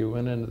 that you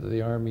went into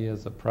the Army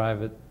as a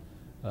private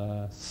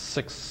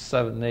 6,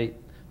 7, 8,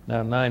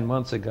 now 9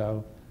 months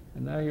ago,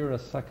 and now you're a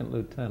second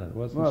lieutenant?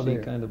 Wasn't she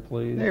kind of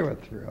pleased? They were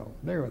thrilled.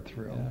 They were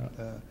thrilled.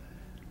 Yeah.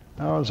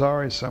 I was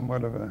always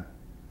somewhat of a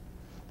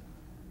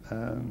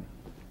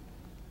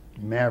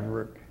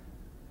maverick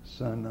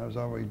son. I was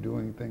always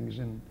doing things,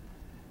 and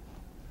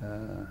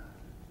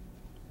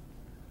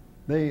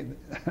they,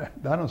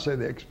 I don't say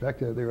they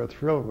expected it, they were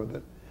thrilled with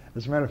it.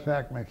 As a matter of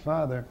fact, my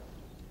father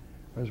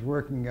was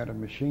working at a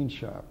machine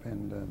shop,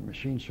 and the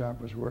machine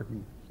shop was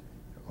working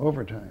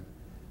overtime.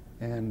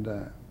 And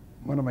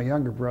one of my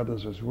younger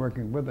brothers was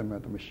working with him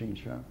at the machine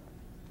shop.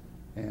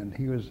 And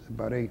he was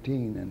about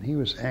 18, and he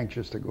was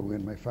anxious to go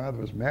in. My father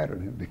was mad at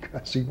him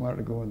because he wanted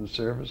to go in the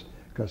service,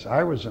 because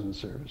I was in the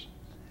service.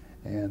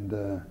 And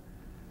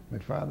my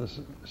father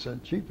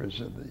said,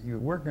 "Cheapers, you're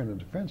working in a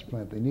defense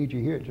plant. They need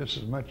you here just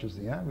as much as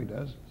the Army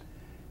does.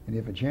 And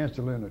you have a chance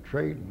to learn a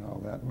trade and all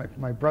that."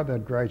 My brother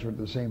had graduated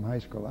the same high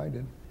school I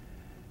did.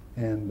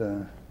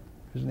 And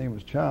his name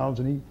was Charles,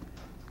 and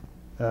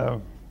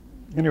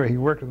anyway, he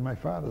worked with my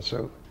father.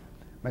 So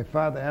my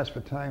father asked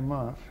for time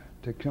off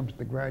to come to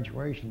the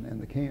graduation,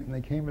 and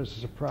they came as a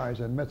surprise.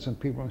 I met some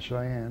people in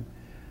Cheyenne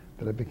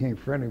that I became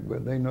friendly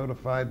with. They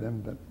notified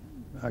them that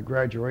our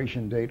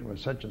graduation date was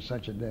such and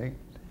such a day,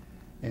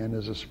 and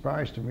as a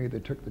surprise to me, they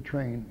took the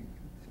train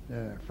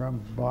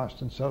from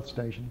Boston South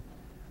Station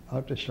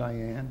out to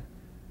Cheyenne,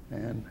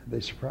 and they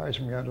surprised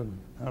me out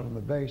on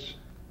the base.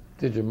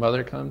 Did your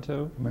mother come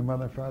too? My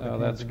mother and father Oh, came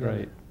that's together,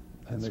 great.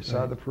 and they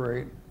saw the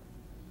parade.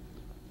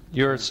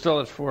 You're still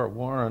at Fort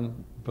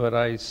Warren, but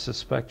I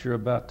suspect you're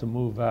about to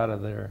move out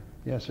of there.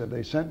 Yes, sir.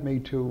 They sent me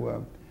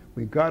to,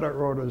 we got our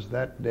orders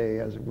that day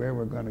as to where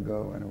we're going to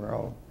go, and we're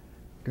all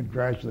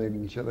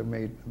congratulating each other,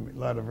 made a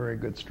lot of very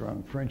good,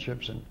 strong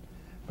friendships,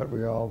 but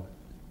we all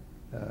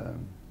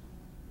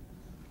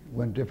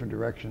went different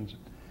directions.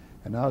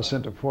 And I was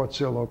sent to Fort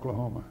Sill,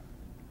 Oklahoma.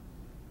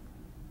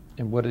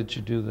 And what did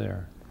you do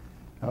there?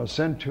 I was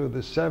sent to the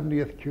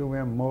 70th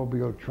QM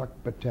Mobile Truck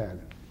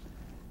Battalion.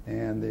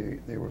 And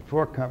there were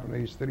 4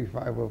 companies,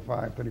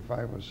 3505,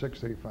 3506,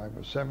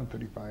 3507,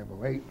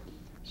 3508,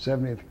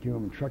 70th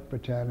QM Truck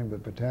Battalion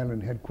with battalion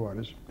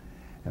headquarters,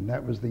 and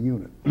that was the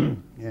unit.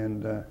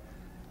 And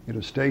it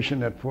was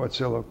stationed at Fort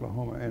Sill,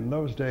 Oklahoma. In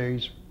those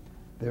days,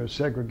 there was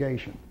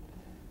segregation.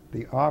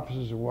 The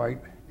officers were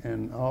white,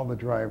 and all the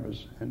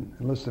drivers and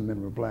enlisted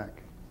men were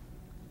black.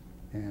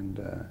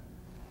 And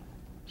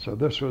so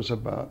this was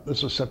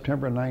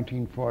September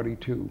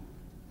 1942,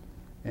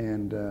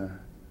 and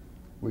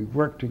we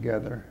worked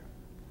together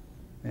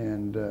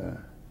and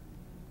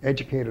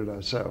educated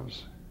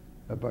ourselves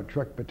about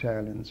truck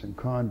battalions and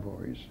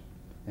convoys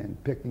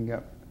and picking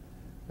up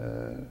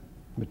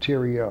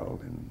materiel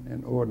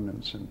and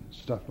ordnance and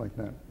stuff like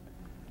that.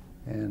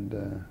 And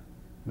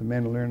the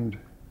men learned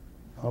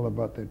all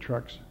about their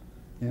trucks,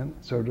 and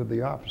so did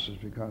the officers,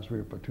 because we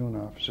were platoon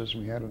officers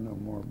and we had to know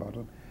more about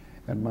it.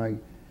 And my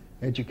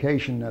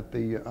education at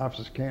the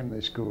Officers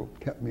Candidate School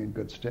kept me in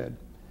good stead.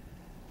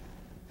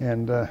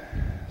 And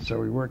so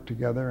we worked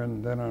together,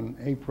 and then on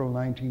April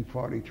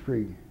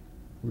 1943,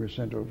 we were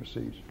sent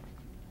overseas.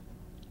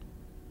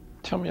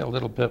 Tell me a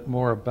little bit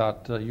more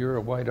about, you're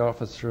a white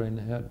officer and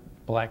had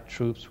black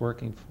troops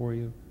working for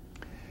you.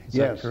 Is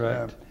Yes, that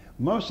correct?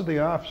 most of the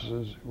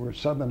officers were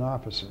Southern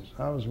officers.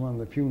 I was one of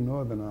the few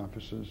Northern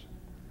officers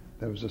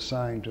that was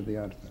assigned to the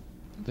outfit.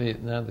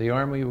 Now, the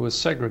Army was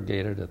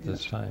segregated at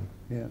this time.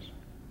 Yes.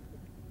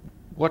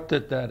 What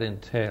did that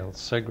entail,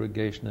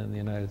 segregation in the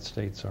United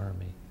States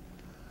Army?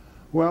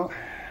 Well,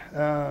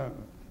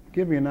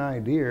 give you an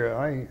idea,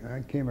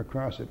 I came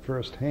across it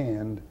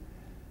firsthand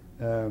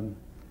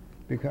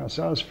because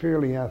I was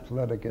fairly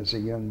athletic as a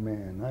young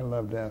man. I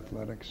loved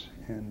athletics,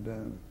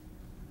 and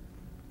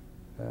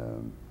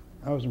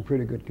I was in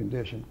pretty good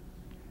condition.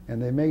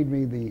 And they made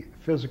me the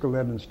physical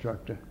ed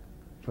instructor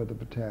for the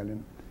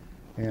battalion,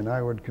 and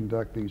I would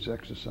conduct these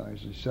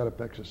exercises,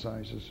 set-up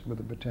exercises with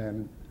the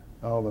battalion,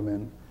 all the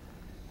men.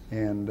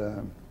 And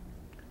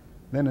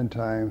then in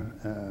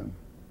time,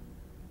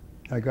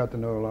 I got to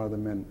know a lot of the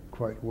men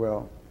quite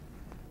well,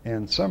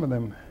 and some of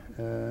them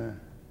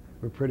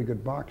were pretty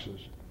good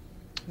boxers.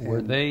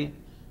 Were they,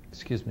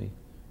 excuse me,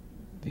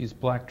 these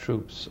black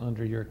troops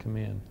under your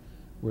command,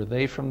 were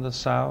they from the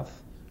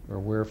South, or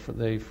were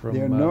they from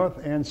They're north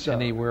and south.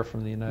 Anywhere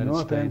from the United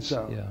North States? and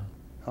south.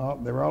 Yeah.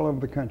 They were all over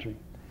the country.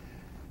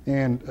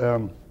 And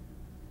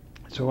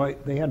so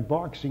they had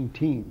boxing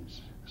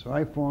teams. So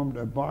I formed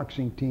a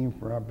boxing team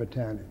for our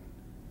battalion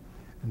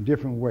in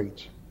different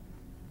weights.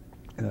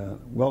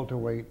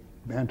 Welterweight,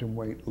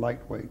 bantamweight,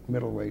 lightweight,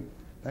 middleweight,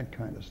 that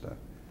kind of stuff.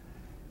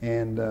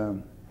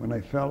 And when I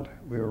felt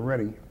we were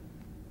ready,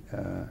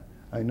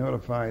 I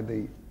notified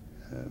the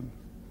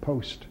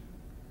post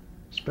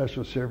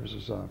special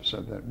services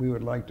officer that we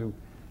would like to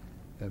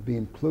be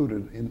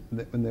included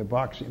in their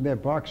boxing. Their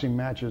boxing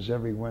matches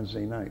every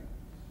Wednesday night,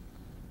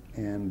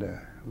 and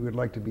we would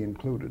like to be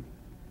included.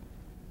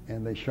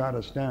 And they shot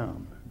us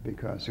down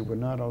because they would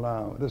not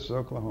allow. This is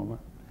Oklahoma,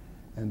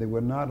 and they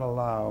would not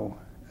allow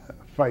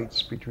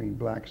fights between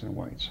blacks and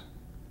whites.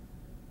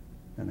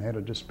 And I had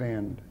to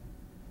disband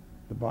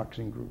the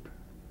boxing group.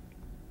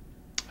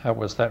 How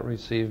was that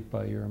received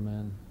by your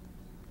men?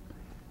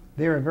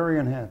 They were very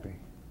unhappy,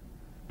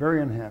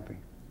 very unhappy.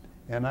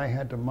 And I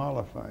had to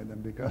mollify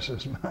them because it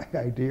was my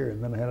idea,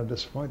 and then I had to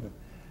disappoint them.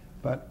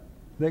 But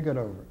they got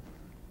over it.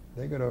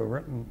 They got over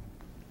it, and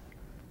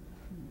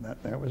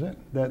that was it.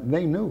 That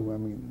they knew. I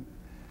mean,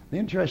 the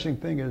interesting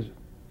thing is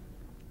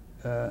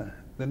the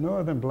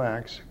northern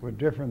blacks were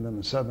different than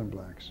the southern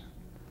blacks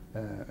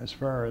as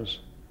far as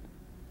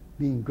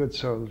being good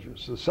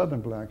soldiers. The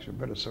southern blacks were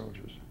better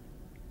soldiers.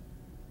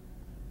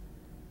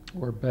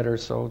 Were better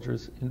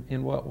soldiers?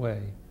 In what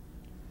way?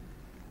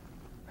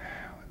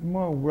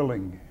 More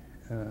willing,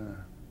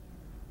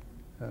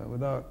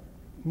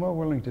 more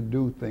willing to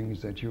do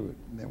things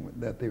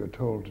that they were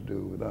told to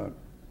do without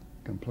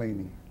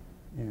complaining,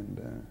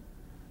 and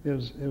it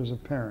was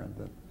apparent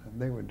that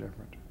they were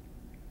different.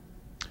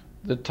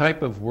 The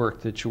type of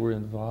work that you were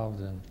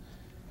involved in,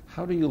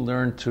 how do you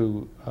learn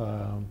to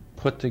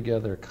put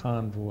together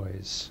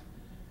convoys?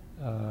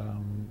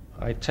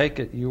 I take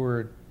it you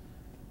were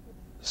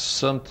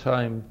some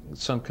kind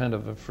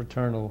of a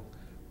fraternal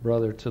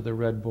brother to the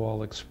Red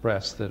Ball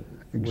Express.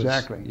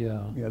 Exactly.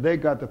 Yeah, they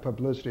got the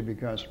publicity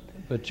because.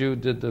 But you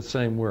did the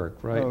same work,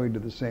 right? Oh, we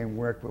did the same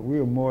work, but we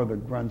were more the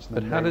grunts than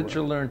they were. But how did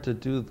you learn to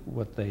do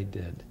what they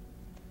did?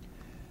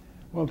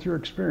 Well, through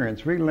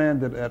experience. We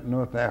landed at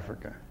North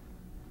Africa,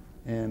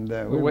 and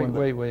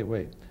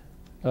wait.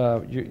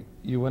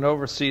 You went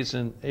overseas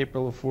in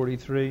April of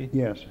 '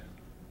 Yes.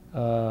 We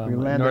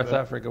landed North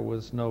Africa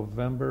was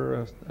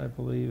November, I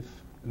believe.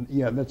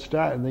 Yeah, that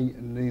started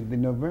the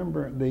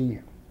November. The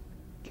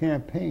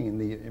campaign,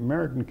 the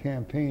American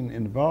campaign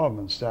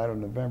involvement started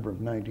in November of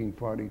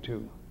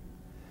 1942.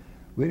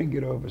 We didn't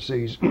get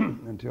overseas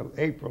until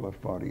April of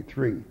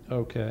 '43.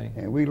 Okay.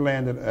 And we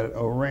landed at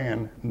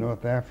Oran,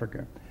 North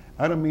Africa.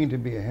 I don't mean to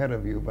be ahead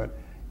of you, but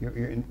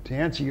to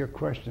answer your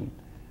question,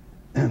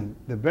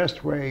 the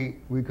best way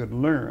we could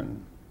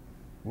learn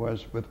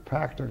was with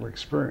practical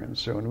experience.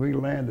 So when we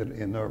landed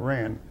in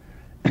Oran,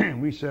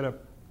 we set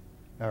up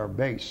our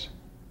base,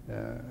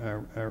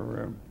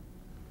 our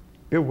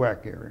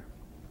bivouac area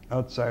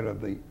outside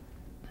of the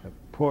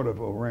port of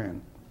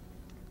Oran.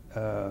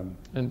 And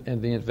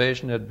the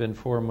invasion had been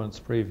 4 months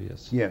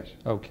previous? Yes.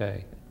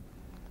 Okay.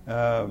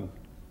 So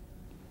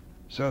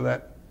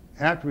that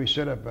after we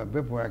set up a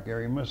bivouac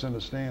area, you must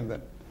understand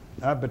that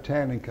our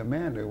battalion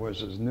commander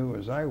was as new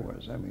as I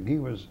was. I mean, he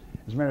was,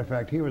 as a matter of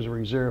fact, he was a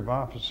reserve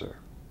officer.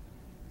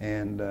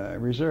 And a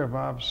reserve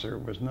officer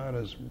was not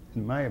as,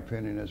 in my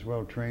opinion, as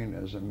well trained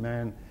as a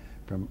man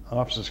from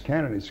Officers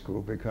Candidate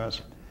School,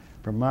 because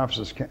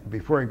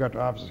before he got to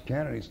Officers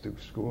Candidate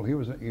School, he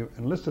was an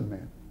enlisted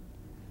man.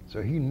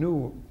 So he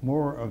knew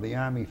more of the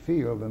Army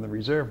field than the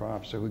reserve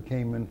officer who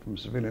came in from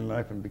civilian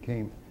life and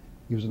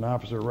he was an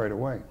officer right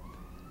away.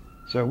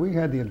 So we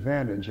had the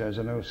advantage as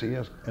an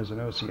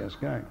OCS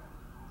guy.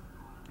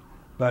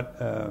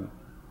 But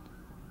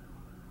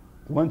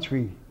once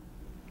we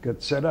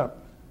got set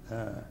up,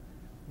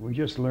 we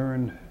just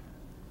learned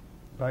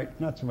by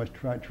not so much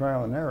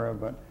trial and error,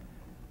 but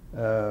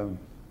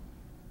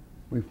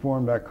we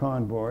formed our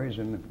convoys,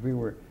 and we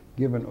were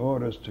given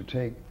orders to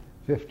take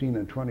 15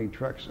 or 20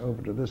 trucks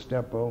over to this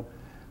depot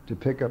to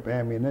pick up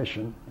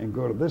ammunition and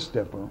go to this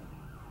depot.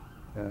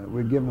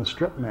 We'd given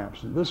strip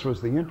maps. And this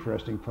was the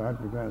interesting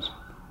part, because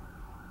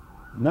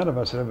none of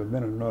us had ever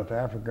been in North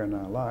Africa in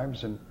our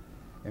lives, and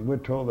we're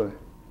told to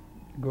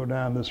go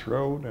down this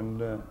road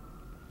and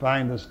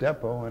find this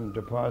depot and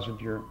deposit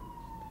your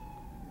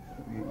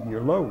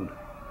load.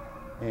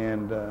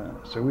 And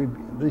so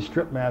these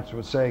strip maps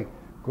would say,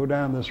 go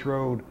down this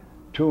road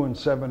 2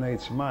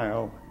 7/8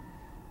 mile,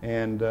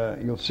 and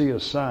you'll see a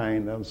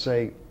sign that'll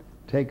say,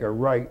 take a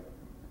right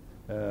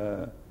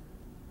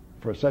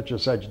for such and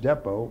such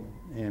depot,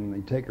 and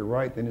you take a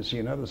right, then you see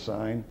another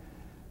sign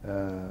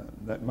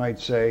that might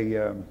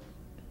say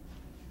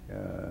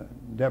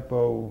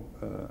depot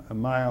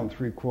 1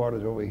 3/4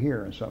 miles over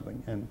here or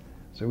something. And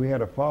so we had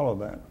to follow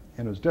that,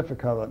 and it was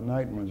difficult at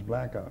night when it was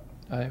blackout.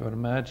 I would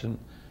imagine.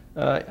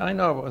 I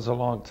know it was a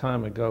long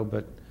time ago,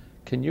 but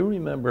can you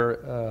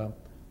remember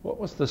what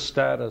was the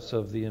status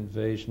of the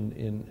invasion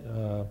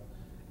in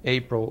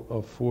April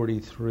of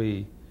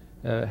 '43?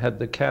 Had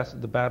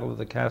the Battle of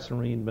the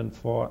Kasserine been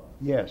fought?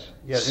 Yes.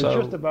 So, it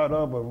was just about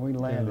over when we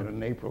landed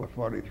in April of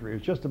 '43. It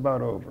was just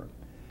about over.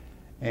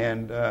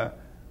 And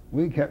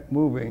we kept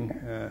moving.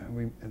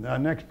 Our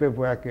next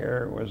bivouac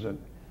area was a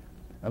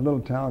little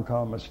town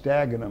called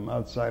Mostaganem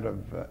outside of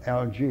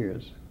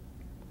Algiers.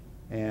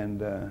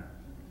 And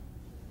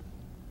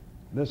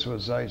this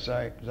was, as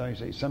I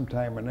say,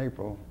 sometime in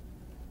April.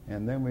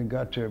 And then we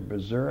got to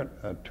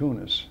Bizerte,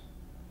 Tunis.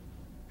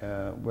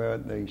 where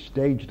they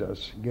staged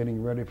us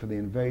getting ready for the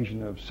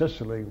invasion of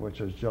Sicily, which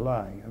was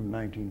July of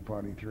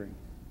 1943.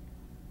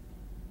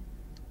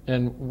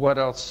 And what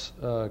else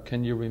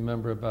can you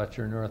remember about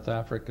your North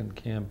African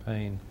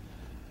campaign?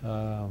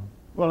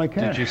 Well, I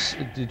can't.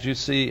 Did you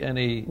see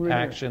any Really?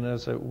 action,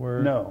 as it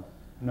were?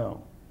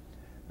 No.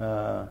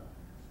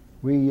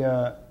 We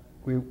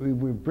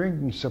were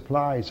bringing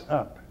supplies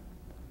up,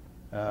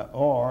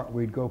 or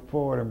we'd go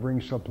forward and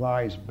bring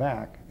supplies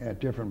back at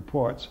different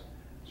ports.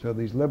 So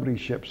these Liberty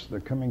ships that are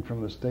coming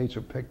from the States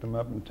would pick them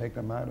up and take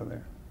them out of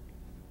there.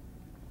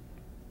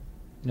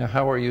 Now,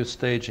 how were you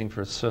staging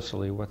for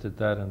Sicily? What did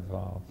that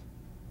involve?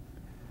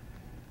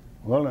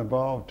 Well, it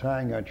involved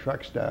tying our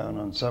trucks down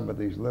on some of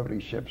these Liberty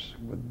ships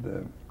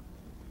with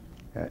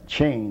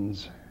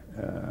chains.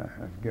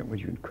 I forget what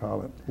you'd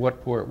call it.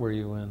 What port were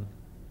you in?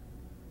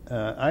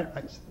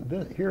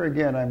 Here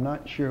again, I'm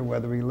not sure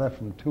whether we left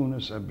from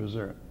Tunis or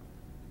Bizerte.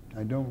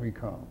 I don't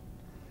recall.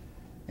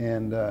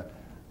 And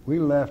we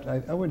left,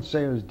 I would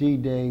say it was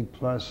D-Day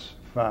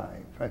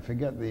 +5. I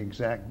forget the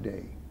exact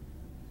day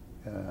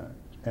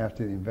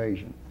after the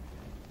invasion.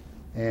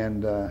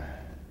 And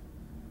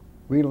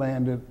we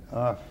landed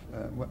off,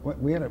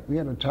 we had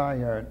to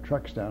tie our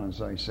trucks down,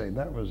 as I say.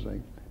 That was a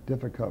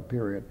difficult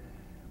period.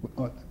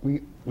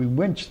 We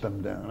winched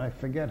them down. I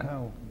forget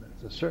how,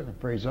 there's a certain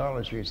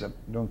phraseologies that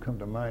don't come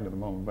to mind at the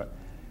moment, but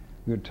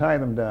we would tie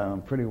them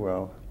down pretty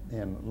well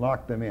and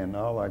lock them in,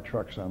 all our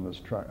trucks on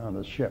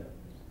this ship.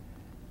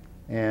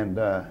 And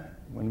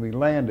when we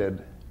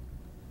landed,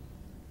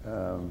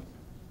 do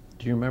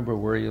you remember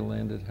where you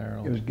landed,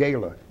 Harold? it was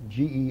Gela,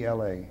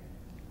 G-E-L-A.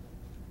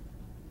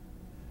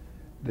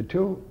 The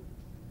two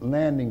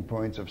landing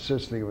points of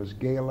Sicily was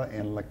Gela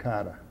and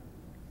Licata.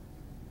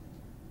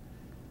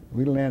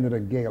 We landed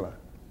at Gela,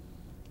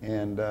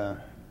 and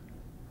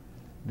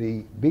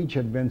the beach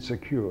had been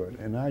secured,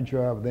 and our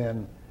job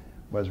then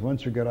was,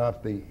 once we got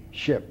off the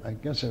ship, I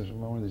guess it was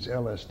one of these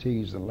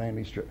LSTs, the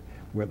landing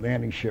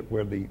ship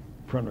where the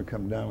front would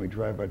come down, we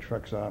drive our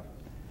trucks off,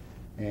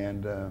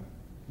 and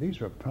these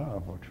were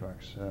powerful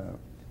trucks.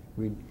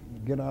 We'd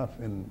get off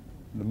in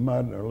the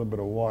mud or a little bit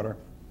of water,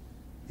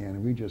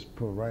 and we just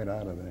pull right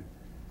out of there.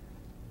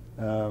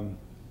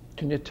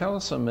 Can you tell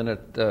us a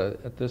minute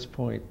at this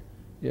point?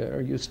 Yeah,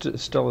 are you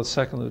still a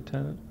second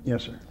lieutenant?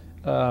 Yes, sir.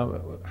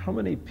 How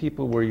many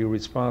people were you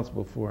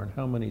responsible for, and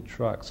how many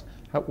trucks?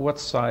 What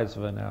size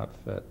of an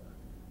outfit?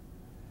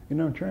 You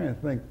know, I'm trying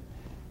to think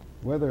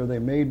whether they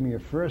made me a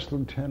first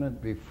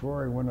lieutenant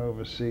before I went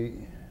overseas.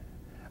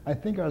 I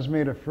think I was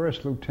made a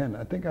first lieutenant.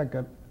 I think I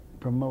got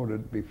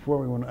promoted before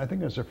we went. I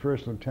think I was a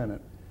first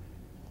lieutenant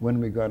when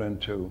we got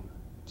into.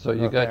 So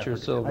you North got Africa. your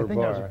silver bar. I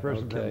think I was a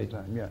first lieutenant at the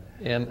time. Yeah.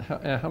 And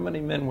how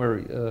many men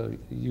were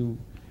you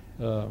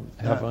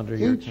have under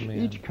your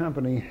command? Each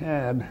company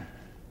had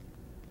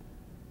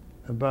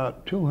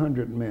about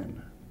 200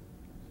 men,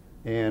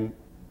 and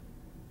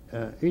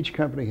each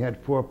company had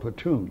 4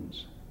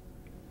 platoons.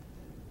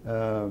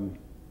 I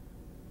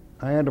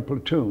had a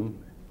platoon.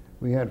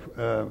 We had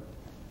a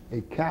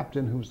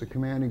captain who was the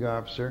commanding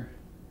officer,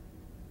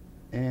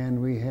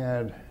 and we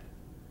had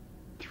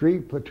 3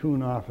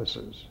 platoon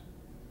officers.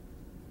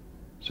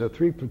 So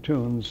 3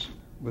 platoons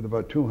with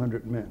about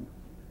 200 men.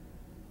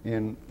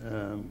 And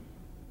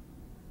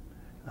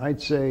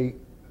I'd say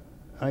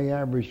I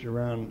averaged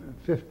around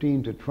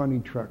 15 to 20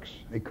 trucks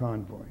a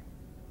convoy.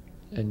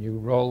 And you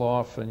roll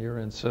off and you're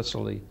in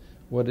Sicily.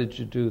 What did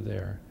you do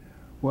there?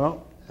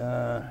 Well,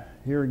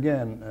 here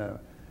again,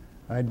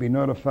 I'd be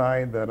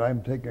notified that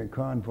I'm taking a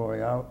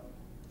convoy out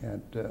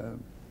at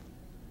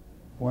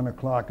 1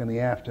 o'clock in the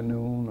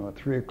afternoon or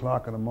 3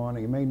 o'clock in the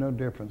morning. It made no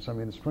difference. I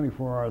mean, it's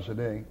 24 hours a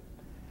day.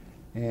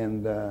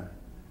 And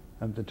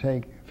I'm to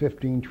take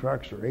 15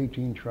 trucks or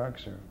 18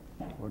 trucks or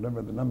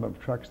whatever the number of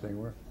trucks they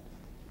were.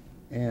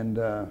 And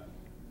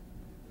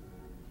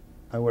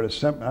I would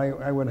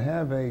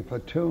have a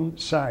platoon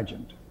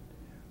sergeant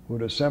who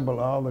would assemble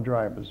all the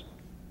drivers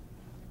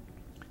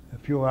a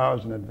few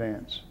hours in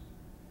advance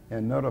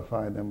and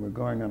notify them we're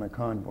going on a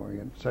convoy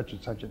at such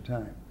and such a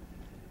time.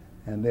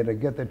 And they'd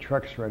get their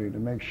trucks ready to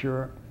make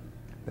sure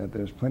that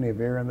there's plenty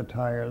of air in the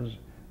tires,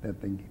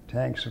 that the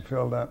tanks are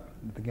filled up,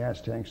 that the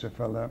gas tanks are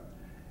filled up,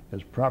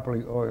 is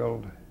properly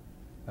oiled,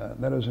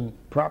 that is in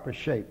proper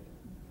shape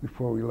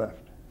before we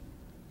left.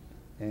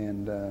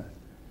 And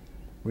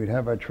we'd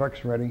have our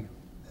trucks ready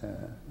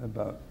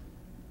about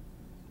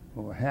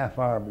a half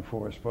hour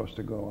before we're supposed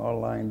to go, all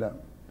lined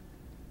up.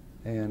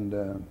 And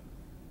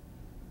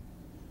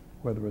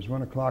whether it was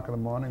 1 o'clock in the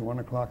morning, 1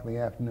 o'clock in the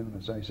afternoon,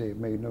 as I say, it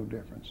made no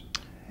difference.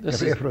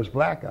 If it was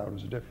blackout, it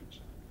was a difference.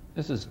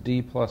 This is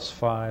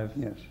D+5.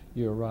 Yes.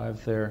 You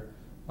arrived there.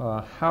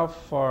 How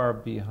far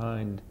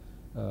behind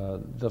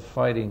the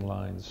fighting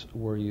lines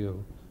were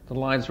you? The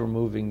lines were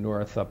moving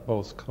north up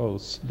both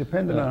coasts.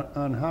 Depending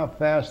on how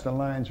fast the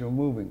lines were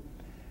moving.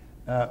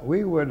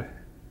 We would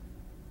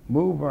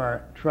move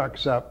our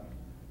trucks up.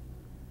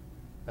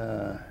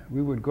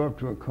 We would go up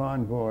to a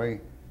convoy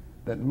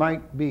that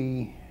might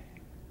be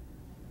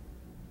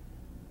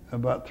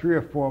about 3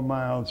 or 4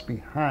 miles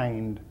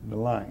behind the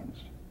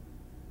lines.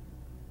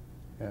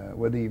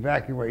 where the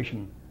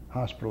evacuation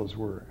hospitals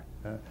were.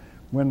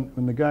 When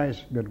the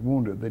guys got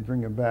wounded, they'd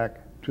bring them back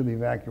to the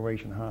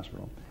evacuation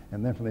hospital.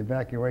 And then from the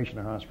evacuation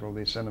hospital,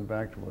 they sent them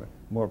back to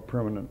a more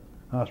permanent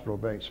hospital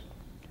base.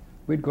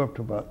 We'd go up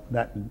to about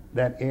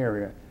that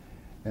area,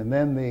 and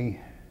then the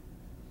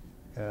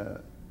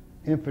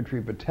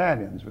infantry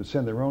battalions would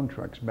send their own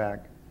trucks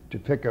back to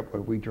pick up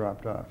what we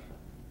dropped off.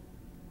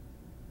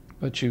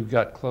 But you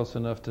got close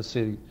enough to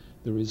see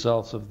the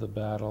results of the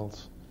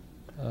battles?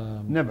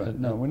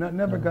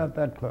 Never got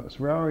that close.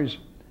 We're always,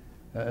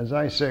 as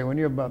I say, when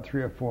you're about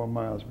 3 or 4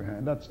 miles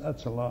behind,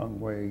 that's a long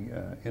way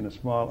in a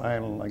small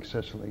island like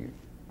Sicily.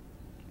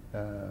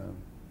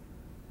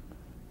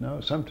 No,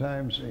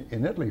 sometimes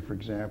in Italy, for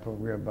example,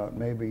 we're about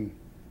maybe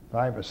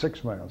 5 or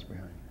 6 miles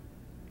behind.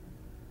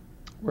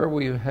 Where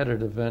were you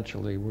headed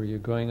eventually? Were you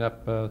going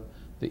up the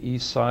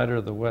east side or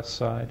the west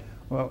side?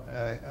 Well,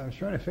 I was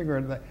trying to figure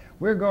out that.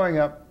 We're going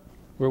up.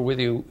 You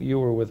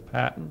were with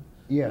Patton?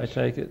 Yes. I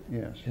take it?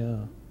 Yes. Yeah.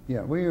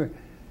 Yeah, we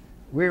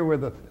were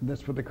with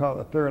that's what they call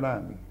the Third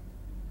Army.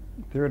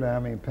 Third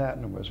Army, and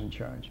Patton was in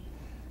charge.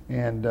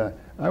 And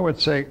I would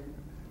say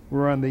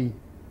we're on the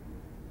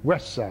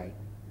west side,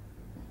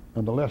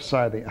 on the left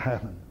side of the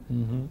island.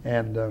 Mm-hmm.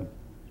 And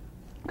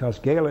because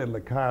Gala and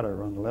Licata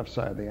are on the left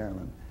side of the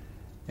island.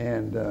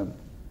 And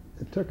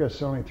it took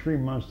us only 3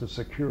 months to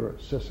secure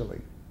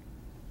Sicily.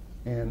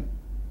 And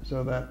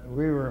so that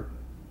we were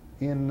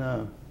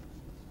in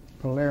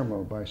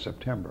Palermo by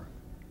September.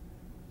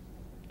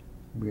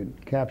 We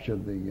had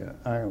captured the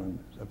island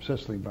of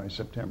Sicily by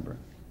September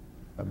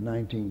of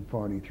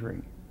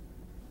 1943.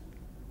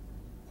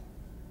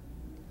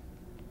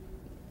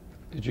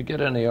 Did you get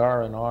any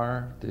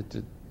R&R?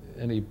 Did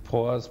any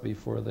pause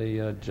before they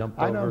jumped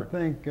over? I don't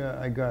think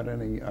I got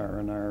any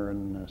R&R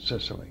in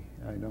Sicily.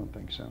 I don't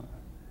think so.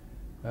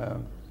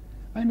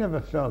 I never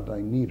felt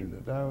I needed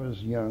it. I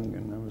was young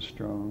and I was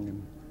strong,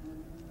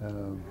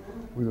 and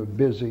we were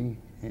busy.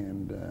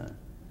 And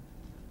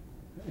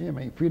I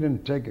mean, if we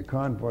didn't take a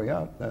convoy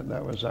out,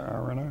 that was our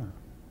R&R.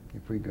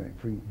 If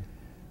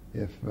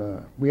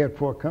we had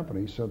 4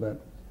 companies, so that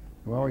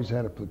we always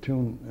had a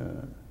platoon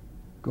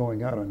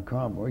going out on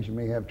convoys. You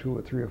may have 2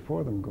 or 3 or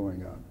 4 of them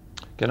going out.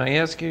 Can I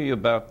ask you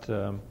about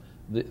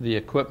the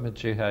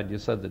equipment you had? You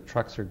said the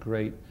trucks are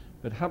great,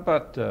 but how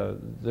about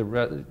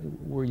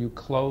were you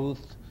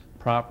clothed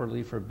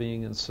properly for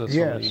being in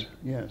Sicily?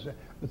 Yes.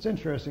 It's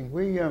interesting.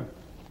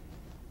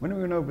 When we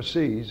went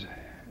overseas,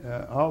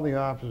 all the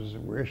officers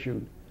were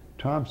issued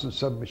Thompson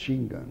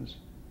submachine guns,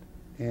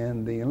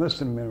 and the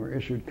enlisted men were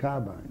issued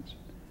carbines.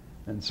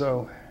 And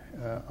so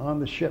on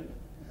the ship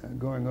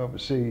going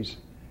overseas,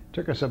 it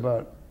took us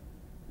about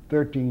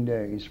 13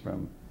 days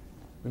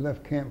we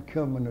left Camp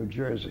Kilman, New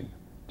Jersey,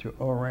 to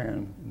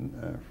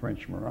Oran,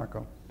 French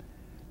Morocco.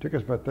 It took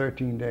us about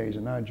 13 days,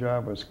 and our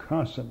job was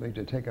constantly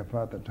to take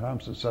apart the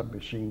Thompson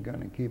submachine gun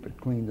and keep it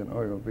cleaned and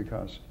oiled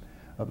because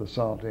of the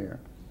salt air.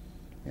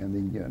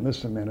 And the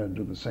enlisted men had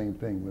to do the same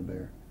thing with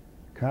their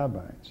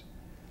carbines.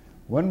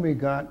 When we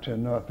got to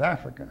North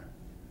Africa,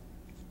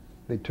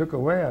 they took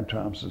away our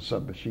Thompson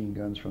submachine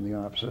guns from the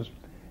officers,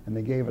 and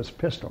they gave us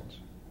pistols.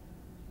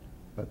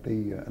 But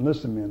the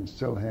enlisted men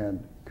still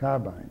had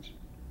carbines.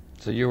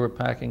 So you were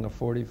packing a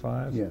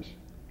 .45? Yes.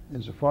 It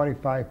was a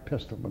 .45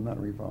 pistol, but not a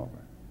revolver.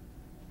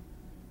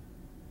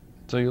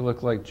 So you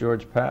look like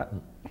George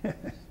Patton.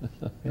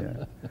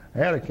 Yeah. I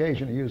had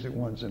occasion to use it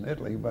once in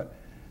Italy, but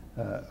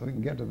we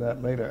can get to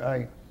that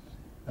later.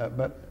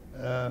 But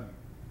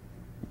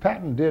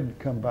Patton did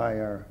come by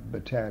our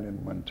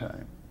battalion one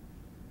time,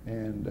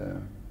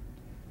 and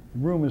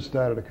rumors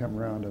started to come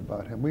around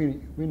about him.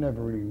 We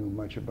never really knew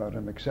much about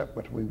him except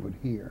what we would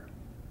hear.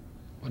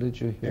 What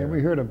did you hear? And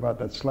we heard about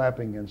that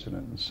slapping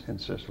incident in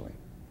Sicily,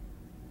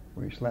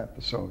 where he slapped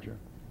the soldier.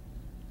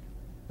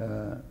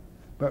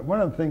 But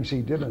one of the things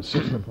he did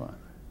insist upon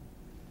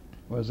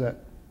was that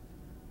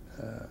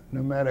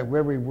no matter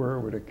where we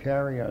were to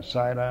carry our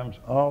sidearms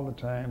all the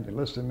time. The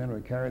enlisted men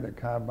would carry their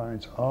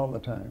carbines all the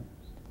time,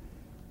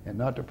 and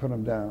not to put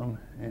them down,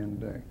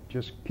 and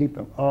just keep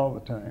them all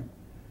the time,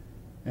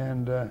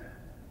 and to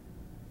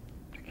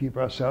keep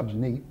ourselves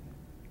neat.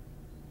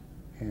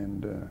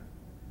 And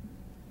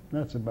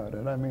that's about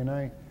it. I mean,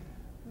 it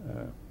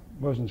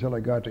wasn't until I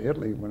got to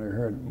Italy when I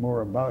heard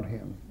more about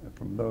him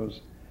from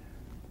those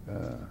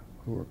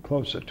who were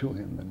closer to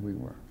him than we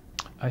were.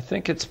 I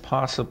think it's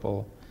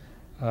possible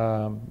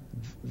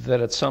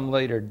that at some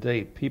later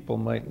date people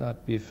might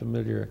not be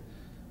familiar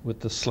with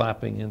the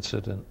slapping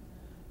incident.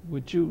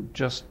 Would you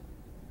just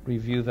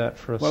review that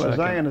for a second? Well, as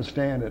I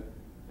understand it,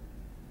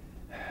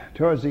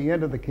 towards the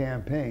end of the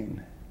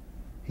campaign,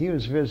 he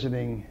was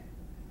visiting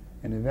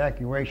an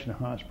evacuation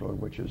hospital,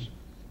 which is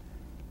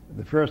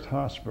the first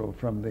hospital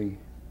from the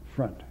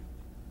front,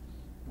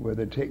 where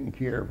they're taken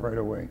care of right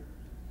away,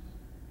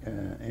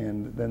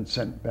 and then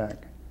sent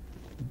back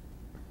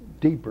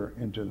deeper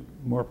into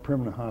more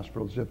permanent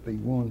hospitals if the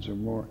wounds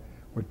were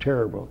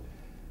terrible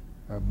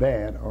or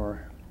bad,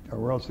 or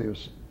else they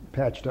was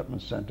patched up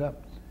and sent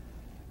up.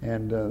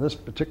 And this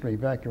particular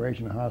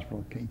evacuation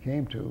hospital he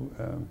came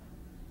to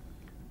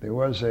there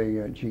was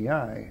a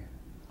GI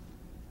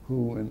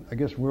who, in, I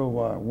guess World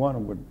War I,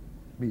 would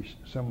be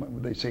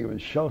somewhat, they say,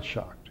 was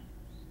shell-shocked.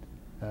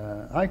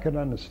 I could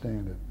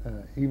understand it,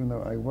 even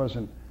though I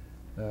wasn't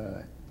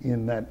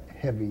in that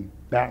heavy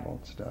battle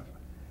stuff,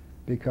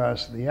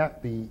 because the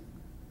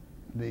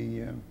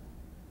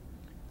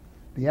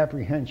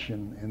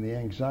apprehension and the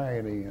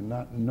anxiety and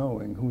not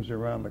knowing who's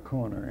around the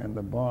corner and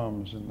the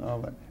bombs and all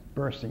that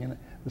bursting in it,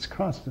 this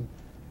constant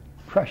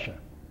pressure.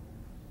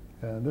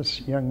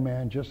 This young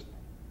man just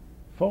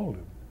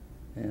folded,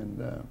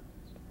 and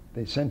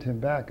they sent him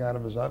back out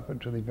of his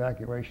outfit to the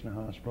evacuation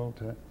hospital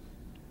to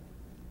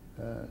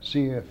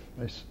see if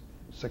a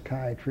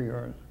psychiatry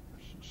or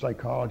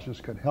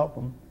psychologist could help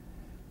him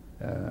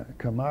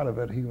come out of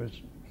it. He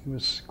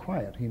was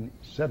quiet. He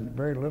said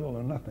very little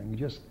or nothing. He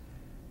just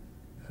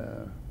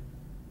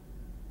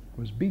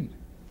was beat.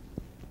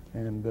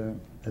 And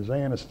as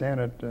I understand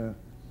it,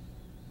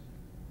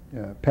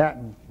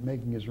 Patton,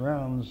 making his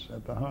rounds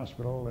at the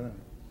hospital,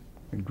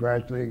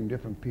 congratulating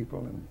different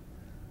people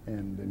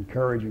and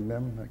encouraging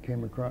them,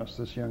 came across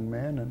this young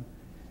man, and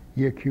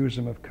he accused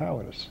him of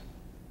cowardice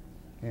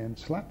and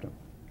slapped him.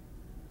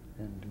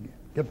 And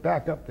get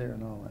back up there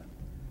and all that.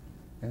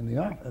 And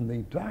the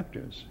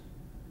doctors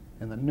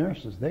and the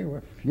nurses, they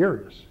were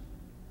furious.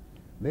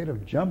 They'd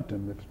have jumped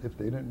him if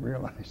they didn't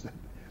realize that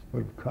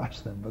would have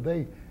cost them. But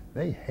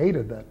they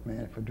hated that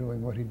man for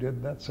doing what he did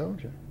to that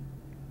soldier.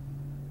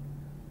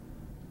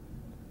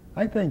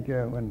 I think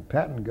when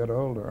Patton got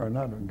older, or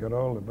not got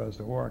older, but as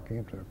the war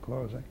came to a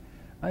close,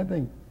 I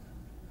think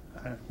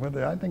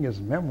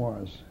his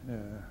memoirs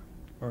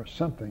or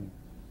something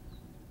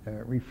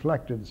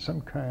reflected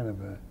some kind of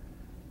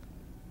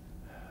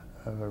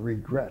a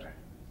regret.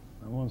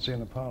 I won't say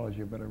an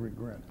apology, but a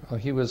regret. Well,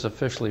 he was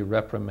officially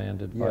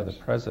reprimanded by the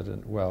Yes.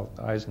 president, well,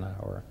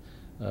 Eisenhower,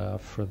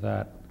 for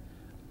that.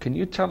 Can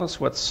you tell us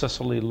what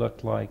Sicily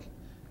looked like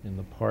in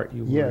the part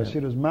you were in? Yes,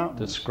 it was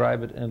mountainous.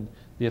 Describe it and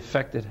the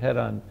effect it had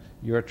on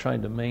your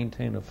trying to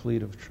maintain a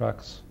fleet of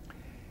trucks.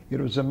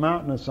 It was a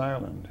mountainous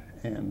island,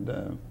 and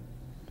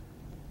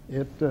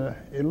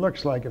it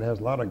looks like it has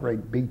a lot of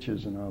great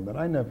beaches and all that.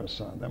 I never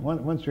saw them.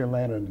 Once we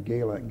landed in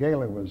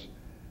Gala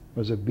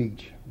was a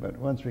beach, but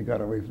once we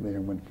got away from there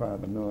and went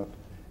farther north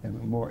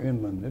and more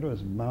inland, it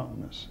was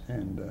mountainous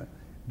and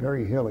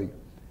very hilly.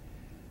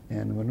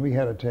 And when we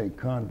had to take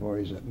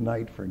convoys at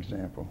night, for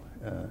example,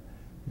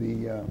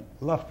 the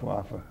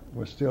Luftwaffe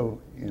was still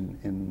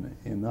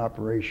in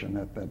operation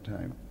at that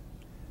time,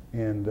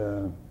 and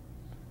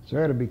so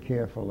I had to be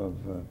careful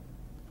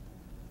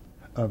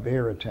of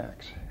air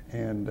attacks.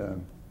 And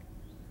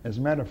as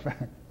a matter of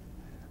fact,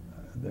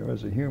 there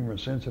was a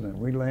humorous incident.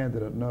 We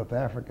landed at North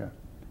Africa.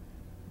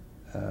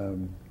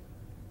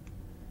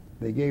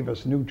 They gave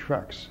us new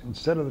trucks.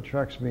 Instead of the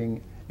trucks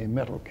being a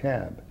metal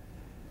cab,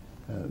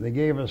 they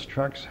gave us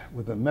trucks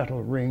with a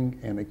metal ring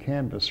and a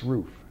canvas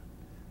roof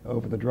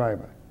over the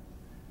driver.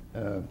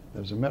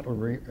 There's a metal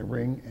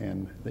ring,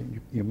 and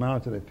you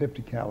mounted a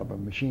 50 caliber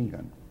machine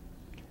gun.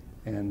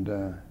 And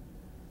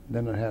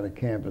then it had a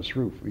canvas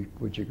roof,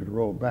 which you could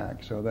roll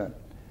back, so that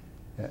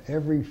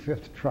every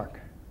fifth truck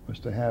was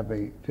to have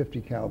a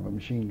 50 caliber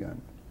machine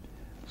gun,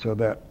 so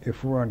that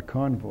if we're on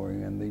convoy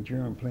and the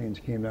German planes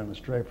came down to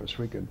strafe us,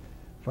 we could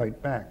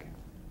fight back.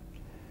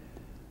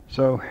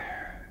 So,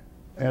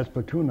 as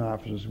platoon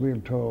officers, we were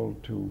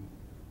told to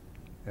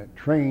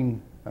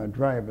train our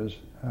drivers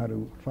how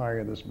to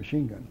fire this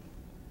machine gun.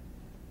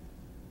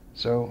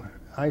 So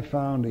I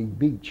found a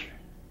beach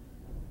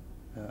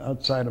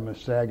outside of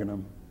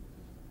Masaganum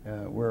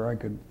where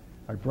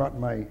I brought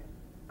my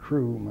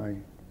crew, my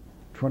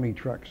 20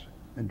 trucks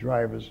and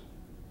drivers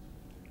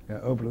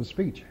over to this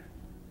beach.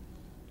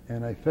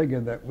 And I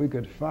figured that we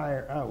could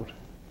fire out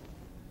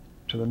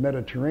to the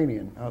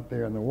Mediterranean out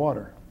there in the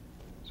water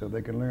so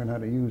they could learn how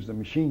to use the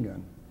machine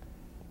gun.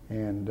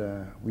 And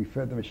we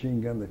fed the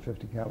machine gun the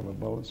 50 caliber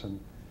bullets,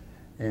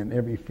 and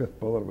every fifth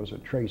bullet was a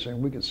tracer,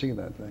 and we could see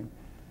that thing,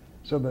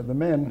 so that the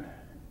men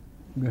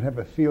could have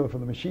a feel for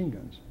the machine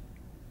guns.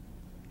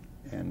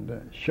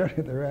 And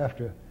shortly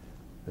thereafter,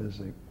 there's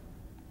a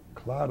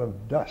cloud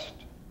of dust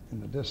in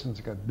the distance.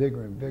 It got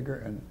bigger and bigger,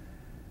 and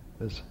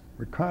this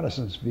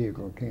reconnaissance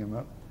vehicle came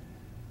up,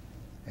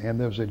 and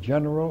there was a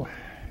general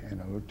and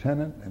a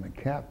lieutenant and a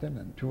captain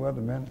and two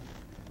other men,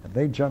 and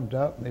they jumped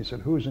out and they said,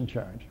 "Who's in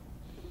charge?"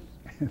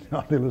 And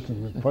all they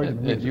listened and pointed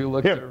to me. Did you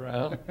look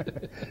around?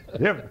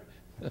 Him.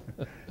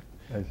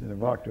 I said, I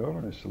walked over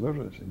and I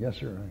saluted. I said, "Yes,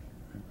 sir.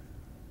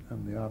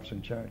 I'm the officer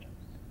in charge."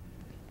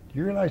 "Do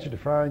you realize that you're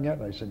firing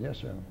out?" I said, "Yes,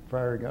 sir. I'm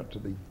firing out to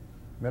the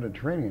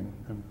Mediterranean.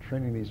 I'm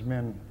training these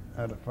men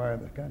how to fire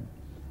the gun."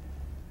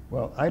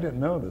 Well, I didn't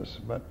know this,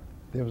 but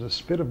there was a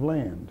spit of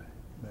land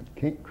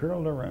that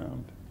curled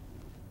around,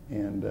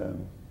 and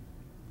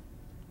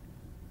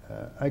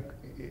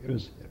it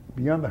was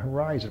beyond the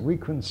horizon. We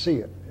couldn't see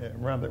it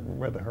around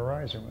where the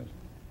horizon was.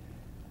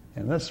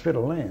 And that spit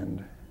of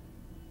land,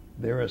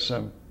 there were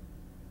some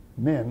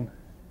men,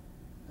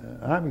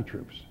 army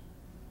troops,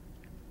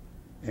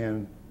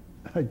 and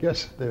I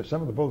guess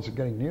some of the bullets are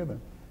getting near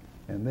them,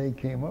 and they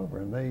came over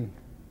and they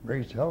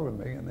raised hell with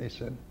me, and they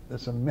said,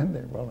 there's some men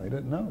there. Well, I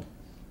didn't know.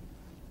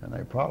 And I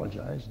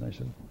apologized, and I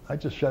said, I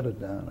just shut it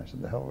down. I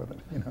said, the hell with it.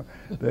 You know,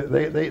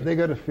 they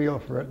got a feel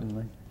for it.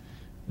 And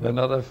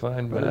another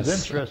fine mess. But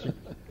it's interesting.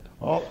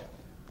 All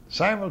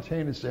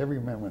simultaneous,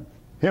 every man went,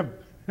 him.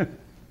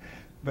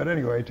 But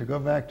anyway, to go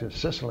back to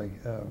Sicily,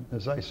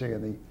 as I say,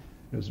 it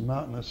was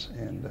mountainous,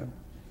 and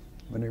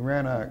when we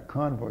ran our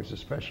convoys,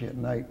 especially at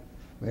night,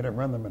 we had to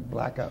run them at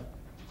blackout,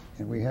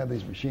 and we had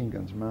these machine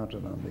guns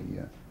mounted on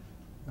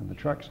the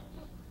trucks.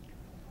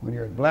 When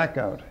you're at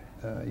blackout,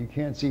 you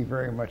can't see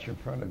very much in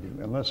front of you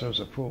unless there's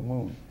a full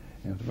moon.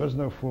 And if there was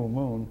no full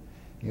moon,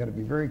 you got to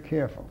be very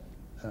careful.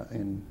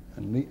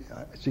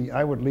 See,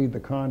 I would lead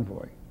the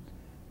convoy,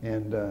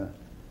 and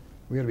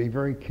we had to be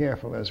very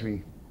careful as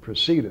we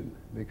proceeded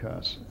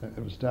because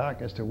it was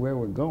dark as to where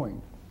we're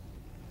going.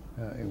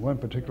 In one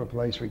particular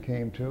place we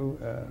came to,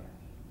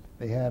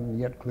 they hadn't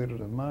yet cleared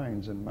it of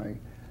mines, and my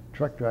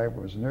truck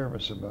driver was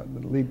nervous about the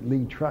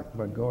lead truck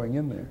about going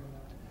in there.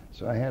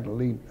 So I had to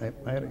lead.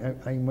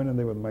 I went in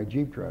there with my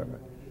Jeep driver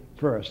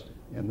first,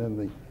 and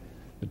then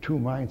the two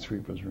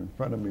minesweepers were in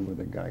front of me with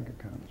their Geiger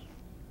counters.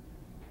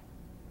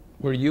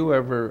 Were you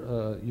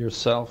ever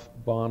yourself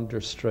bombed or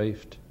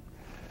strafed?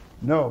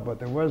 No, but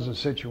there was a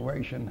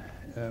situation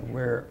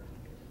where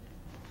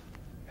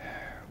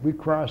we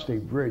crossed a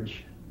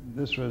bridge.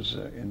 This was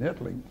in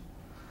Italy.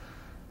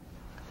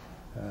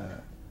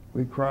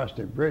 We crossed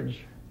a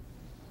bridge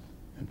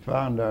and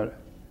found our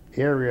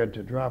area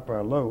to drop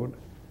our load.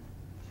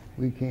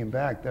 We came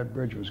back, that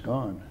bridge was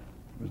gone.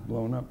 It was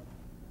blown up.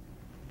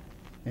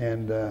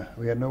 And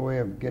we had no way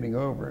of getting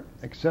over it,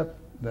 except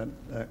that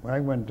I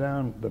went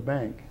down the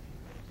bank,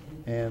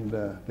 and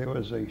there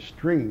was a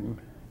stream,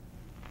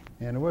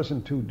 and it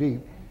wasn't too deep.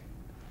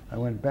 I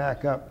went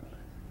back up,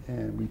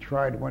 and we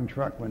tried, one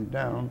truck went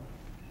down,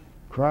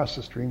 crossed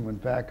the stream,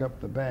 went back up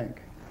the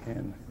bank,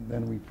 and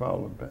then we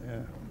followed,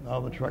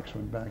 all the trucks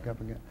went back up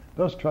again.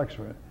 Those trucks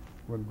were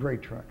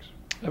great trucks.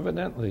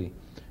 Evidently.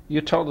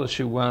 You told us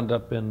you wound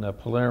up in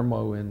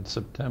Palermo in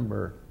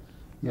September.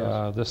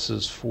 Yes. This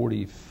is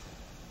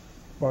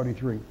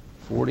 43.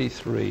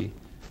 43.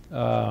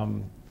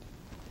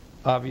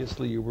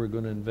 Obviously, you were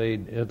going to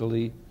invade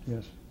Italy.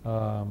 Yes.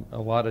 A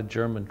lot of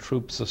German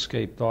troops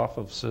escaped off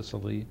of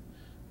Sicily,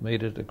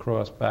 made it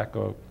across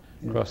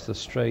the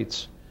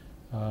straits.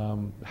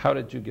 How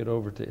did you get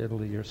over to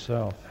Italy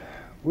yourself?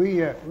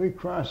 We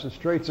crossed the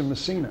Straits of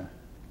Messina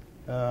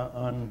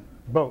on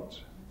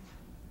boats.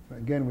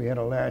 Again, we had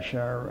to lash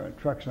our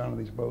trucks onto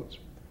these boats,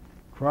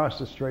 crossed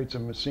the Straits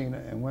of Messina,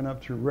 and went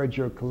up through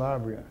Reggio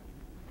Calabria.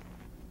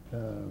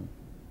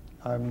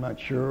 I'm not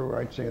sure.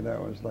 I'd say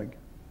that was like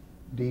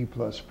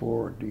D+4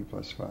 or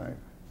D+5.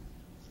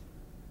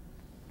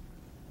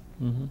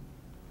 Mm-hmm.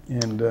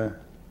 And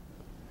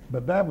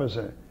but that was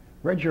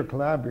Reggio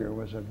Calabria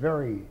was a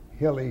very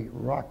hilly,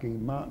 rocky,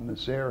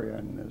 mountainous area,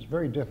 and it was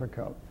very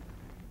difficult.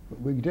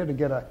 But we did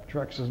get our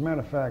trucks. As a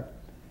matter of fact,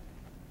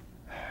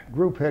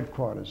 group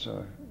headquarters,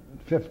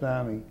 5th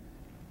Army,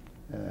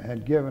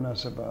 had given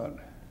us about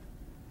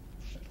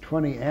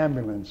 20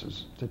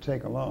 ambulances to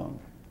take along,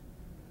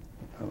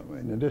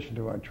 in addition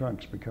to our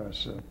trucks,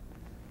 because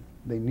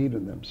they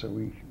needed them. So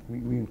we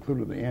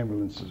included the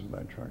ambulances with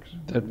our trucks.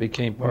 That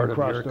became part of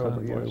your over,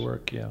 convoy yes.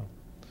 work, yeah.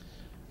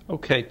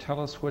 Okay, tell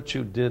us what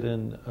you did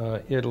in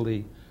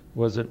Italy.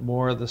 Was it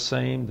more of the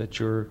same, that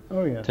you're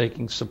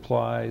taking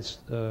supplies?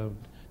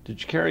 Did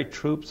you carry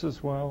troops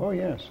as well? Oh,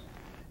 yes.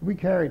 We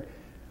carried,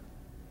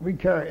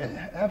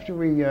 after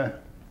we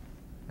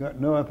got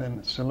north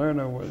and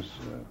Salerno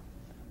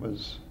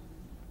was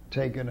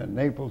taken and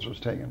Naples was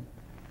taken,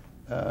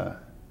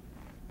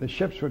 the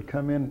ships would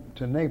come in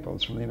to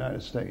Naples from the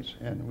United States,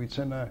 and we'd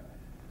send our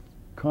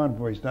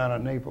convoys down to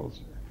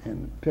Naples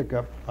and pick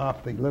up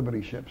off the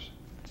Liberty ships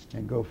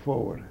and go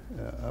forward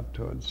up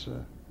towards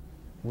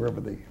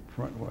wherever the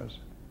front was.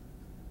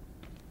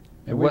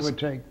 And we would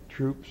take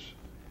troops,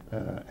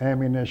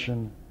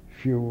 ammunition,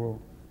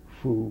 fuel,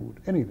 food,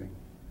 anything.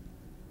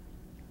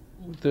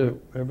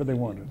 Whatever they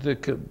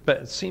wanted.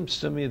 It seems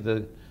to me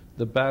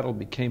the battle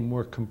became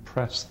more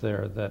compressed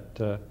there,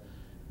 that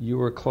you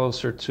were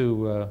closer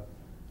to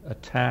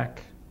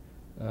attack,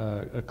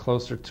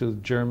 closer to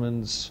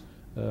Germans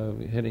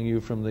hitting you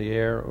from the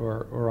air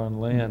or on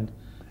land.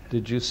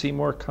 Did you see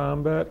more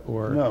combat?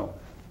 Or No.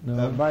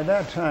 No? By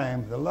that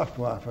time, the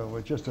Luftwaffe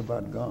was just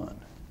about gone.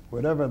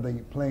 Whatever the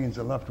planes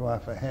the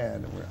Luftwaffe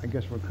had, I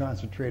guess we're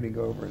concentrating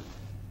over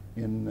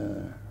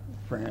in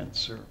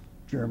France or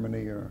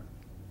Germany or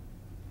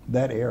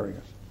that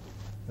area.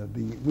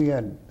 We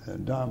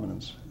had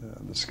dominance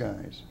of the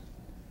skies.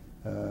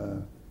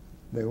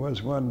 There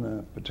was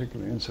one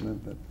particular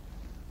incident that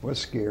was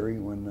scary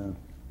when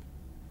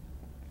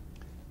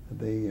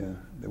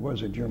there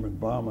was a German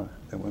bomber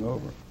that went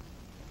over,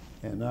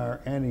 and our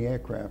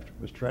anti-aircraft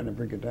was trying to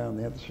bring it down.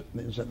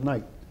 It was at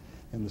night,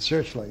 and the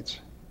searchlights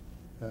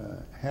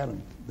had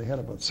them. They had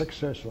about 6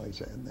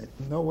 searchlights, and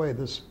no way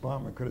this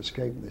bomber could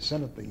escape. They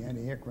sent up the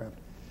anti-aircraft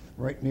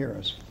right near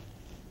us,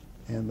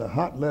 and the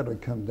hot lead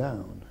had come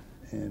down,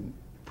 and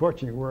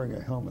fortunately we're wearing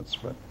our helmets,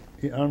 but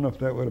I don't know if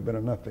that would have been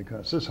enough,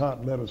 because this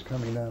hot lead was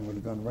coming down, would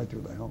have gone right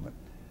through the helmet.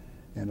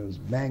 And it was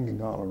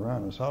banging all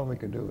around us. All we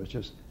could do was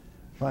just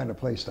find a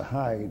place to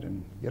hide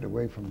and get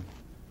away from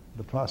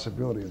the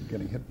possibility of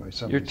getting hit by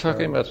something. You're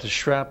talking about the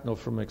shrapnel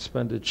from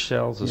expended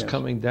shells is Yes.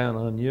 coming down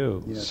on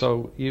you. Yes.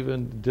 So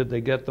did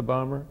they get the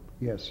bomber?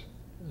 Yes.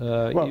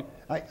 Uh, you-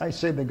 I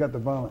say they got the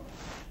bomber.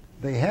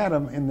 They had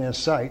them in their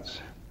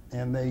sights,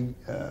 and they,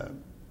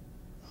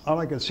 all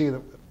I could see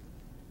that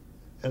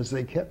as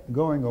they kept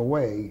going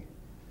away,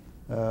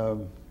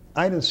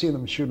 I didn't see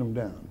them shoot them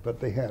down, but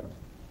they had them.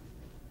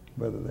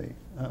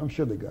 I'm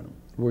sure they got them.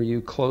 Were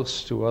you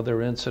close to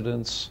other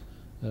incidents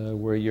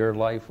where your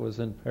life was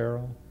in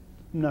peril?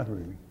 Not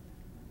really.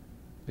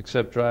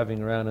 Except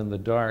driving around in the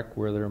dark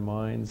where there are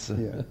mines?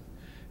 Yeah.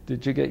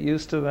 Did you get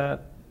used to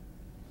that?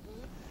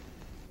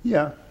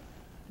 Yeah.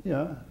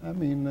 I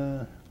mean,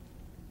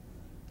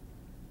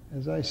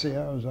 as I say,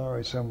 I was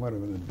always somewhat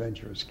of an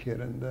adventurous kid,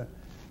 and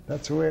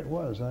that's the way it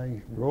was.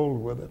 I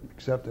rolled with it,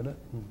 accepted it,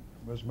 and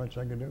there was much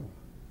I could do.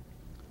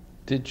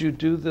 Did you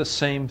do the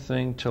same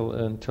thing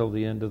until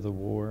the end of the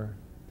war?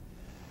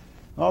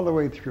 All the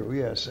way through,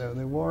 yes.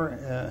 The war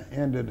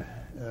ended,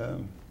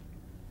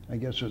 I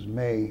guess it was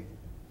May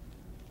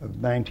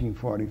of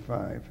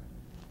 1945.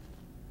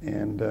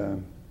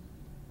 And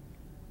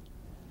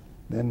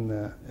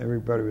then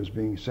everybody was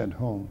being sent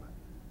home.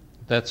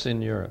 That's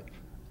in Europe.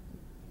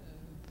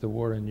 The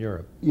war in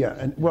Europe. Yeah,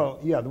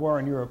 the war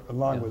in Europe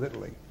along Yeah. with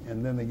Italy.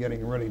 And then they're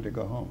getting ready to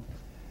go home.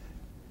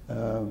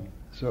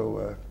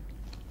 So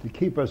to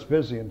keep us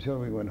busy until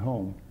we went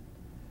home,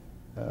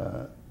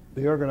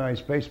 they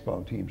organized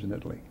baseball teams in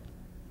Italy.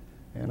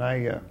 And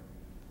I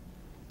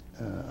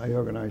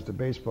organized a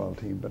baseball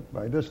team, but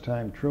by this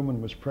time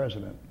Truman was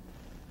president,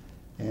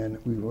 and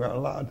we were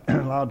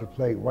allowed to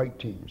play white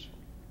teams.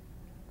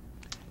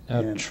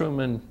 Now,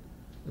 Truman,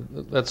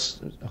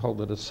 let's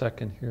hold it a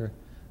second here.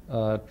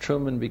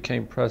 Truman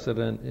became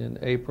president in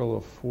April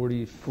of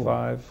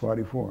 45?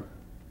 44.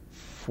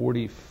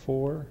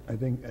 44? I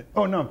think,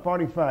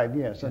 45,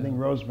 yes. Yeah. I think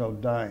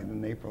Roosevelt died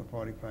in April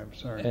 45,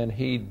 sorry. And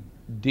he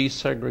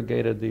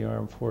desegregated the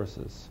armed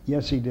forces.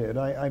 Yes, he did.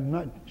 I'm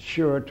not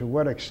sure to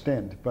what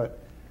extent, but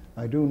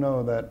I do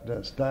know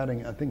that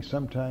starting, I think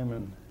sometime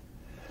in,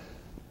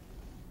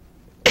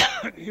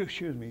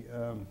 excuse me,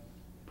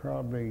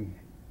 probably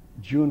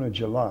June or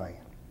July.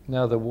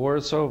 Now the war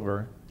is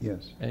over.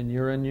 Yes. And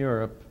you're in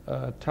Europe.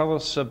 Tell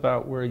us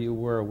about where you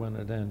were when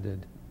it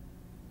ended.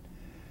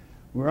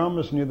 We're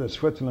almost near the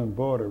Switzerland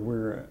border.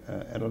 We're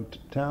at a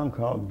town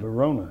called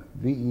Verona,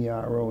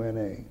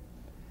 Verona.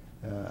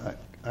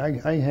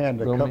 I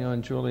had a Romeo couple.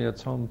 and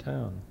Juliet's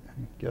hometown.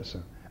 Guess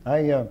so.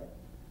 I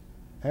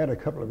had a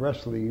couple of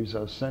rest leaves.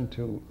 I was sent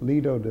to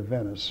Lido de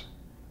Venice,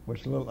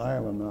 which is a little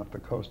island off the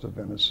coast of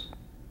Venice.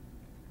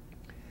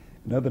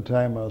 Another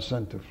time I was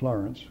sent to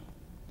Florence.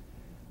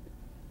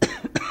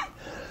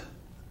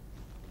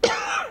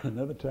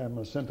 Another time I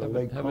was sent to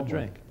Lake Como. Have a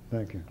drink.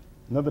 Thank you.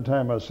 Another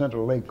time I was sent to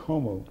Lake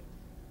Como.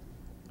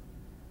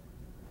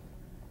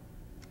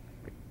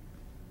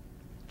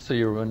 So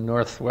you were in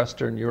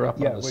northwestern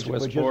Europe on the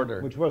Swiss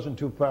border. Which wasn't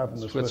too far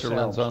from the Swiss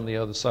Switzerland's Alps. on the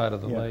other side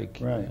of the lake.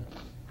 Right.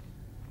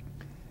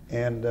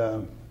 And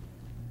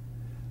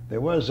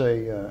there was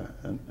a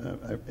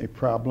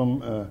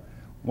problem.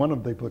 One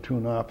of the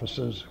platoon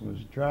officers was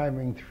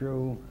driving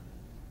through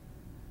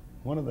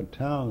one of the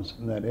towns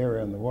in that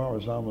area, and the war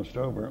was almost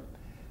over.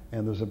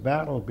 And there's a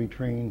battle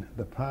between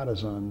the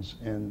partisans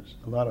and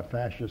a lot of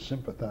fascist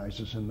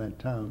sympathizers in that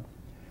town,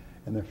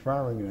 and they're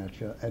firing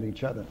at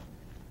each other.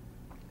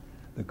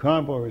 The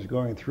convoy was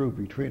going through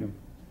between them,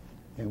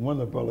 and one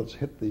of the bullets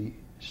hit the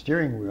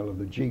steering wheel of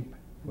the Jeep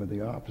where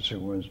the officer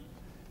was,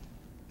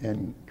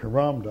 and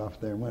caromed off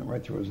there, went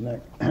right through his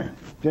neck.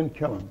 Didn't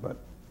kill him, but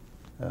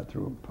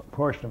through a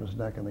portion of his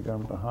neck, and they got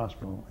him to the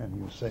hospital, and he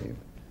was saved.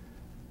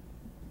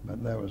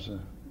 But that was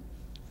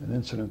an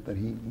incident that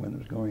he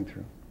was going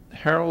through.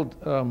 Harold,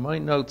 my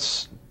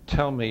notes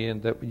tell me,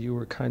 and that you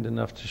were kind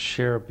enough to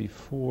share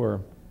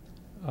before,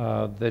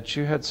 that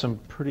you had some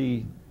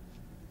pretty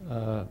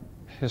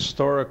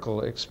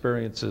historical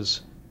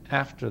experiences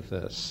after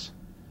this,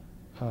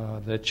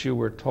 that you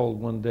were told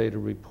one day to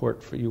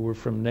report for. You were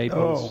from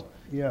Naples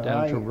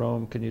down to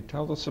Rome. Can you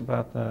tell us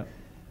about that?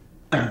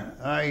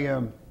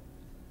 I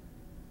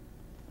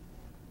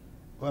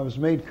was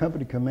made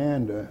company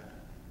commander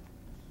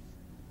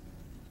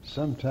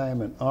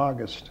sometime in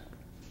August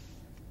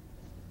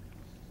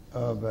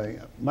of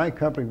my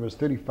company was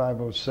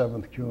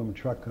 3507th QM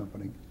Truck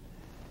Company,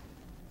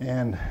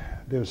 and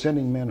they were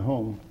sending men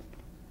home,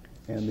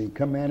 and the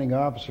commanding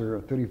officer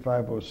of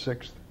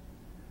 3506th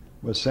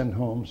was sent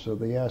home, so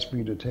they asked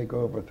me to take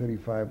over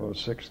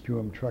 3506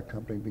 QM Truck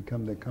Company,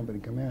 become their company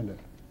commander,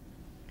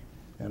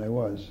 and I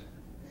was.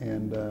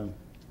 And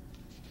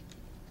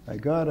I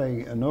got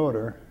an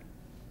order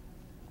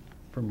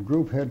from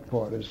group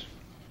headquarters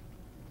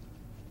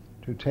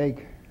to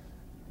take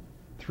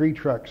 3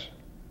 trucks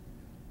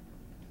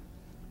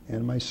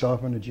and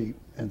myself in a Jeep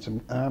and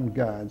some armed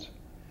guards.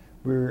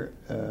 We were,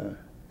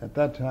 at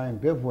that time,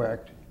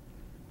 bivouacked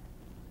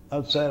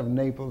outside of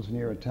Naples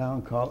near a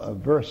town called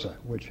Aversa,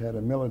 which had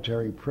a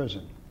military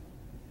prison.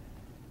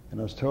 And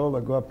I was told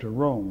to go up to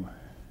Rome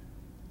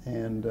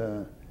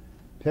and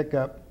pick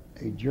up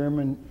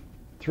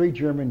three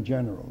German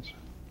generals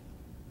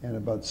and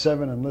about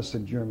 7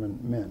 enlisted German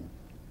men.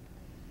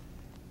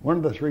 One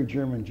of the 3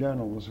 German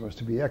generals was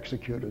to be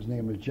executed. His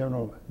name was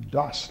General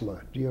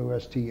Dostler,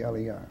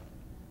 D-O-S-T-L-E-R.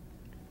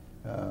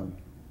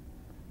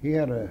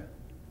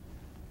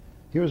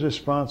 He was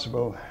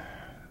responsible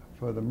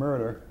for the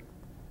murder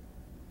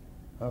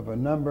of a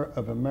number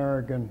of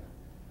American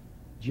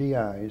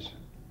GIs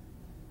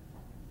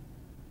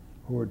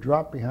who were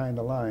dropped behind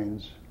the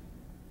lines,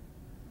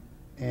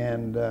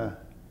 and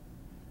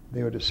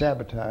they were to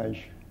sabotage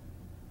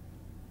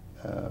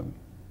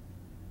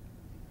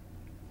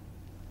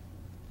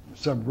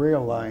some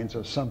rail lines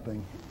or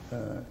something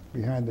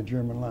behind the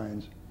German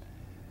lines.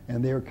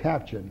 And they were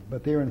captured,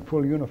 but they were in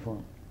full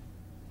uniform.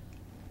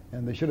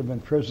 And they should have been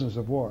prisoners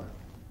of war.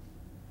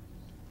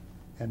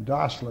 And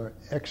Dostler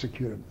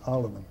executed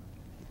all of them.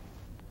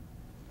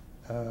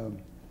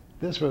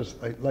 This was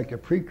like a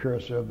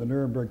precursor of the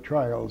Nuremberg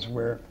trials,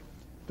 where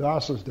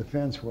Dostler's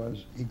defense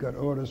was he got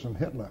orders from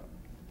Hitler.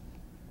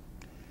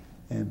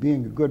 And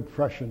being a good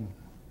Prussian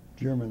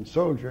German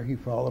soldier, he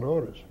followed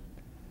orders.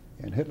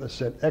 And Hitler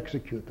said,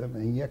 execute them,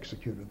 and he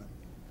executed them.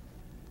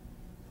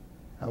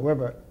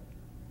 However,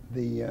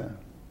 the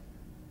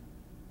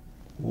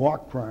War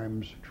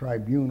Crimes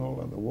Tribunal,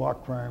 or the War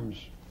Crimes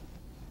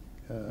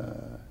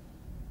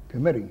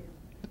Committee.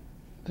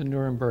 The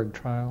Nuremberg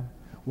trial?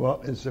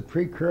 Well, it's a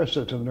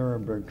precursor to the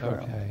Nuremberg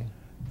trial. Okay.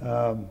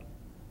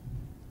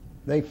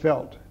 They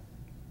felt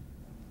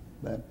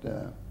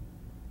that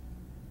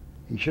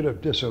he should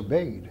have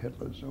disobeyed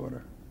Hitler's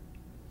order.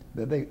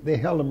 That they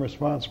held him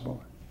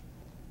responsible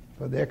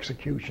for the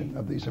execution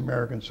of these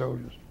American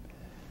soldiers.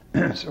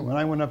 So when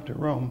I went up to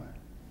Rome,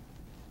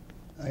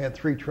 I had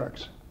 3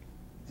 trucks,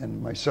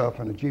 and myself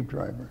and a Jeep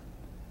driver,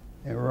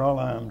 and we were all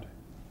armed.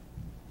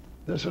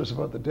 This was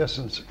about the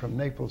distance from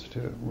Naples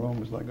to Rome.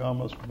 It was like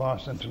almost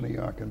Boston to New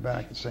York and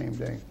back the same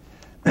day.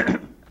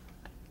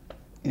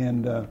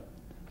 And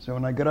so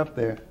when I got up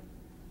there,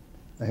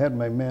 I had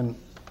my men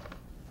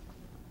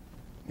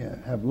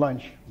have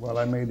lunch while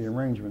I made the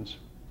arrangements.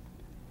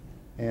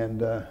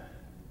 And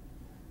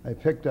I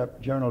picked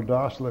up General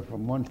Dostler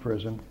from one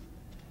prison,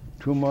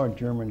 2 more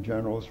German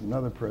generals from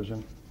another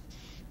prison,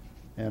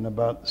 and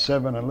about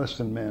 7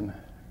 enlisted men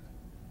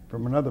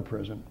from another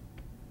prison.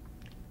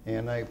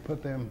 And I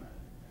put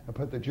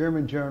the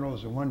German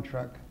generals in one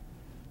truck,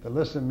 the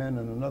enlisted men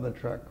in another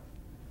truck,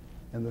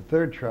 and the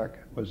third truck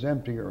was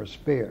empty or a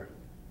spare.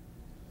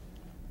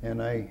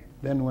 And I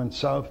then went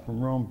south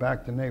from Rome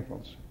back to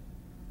Naples.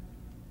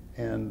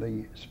 And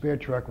the spare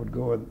truck would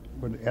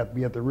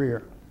be at the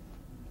rear.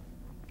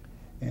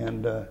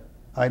 And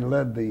I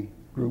led the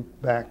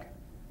group back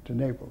to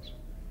Naples.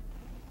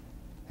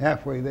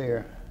 Halfway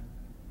there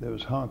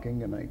was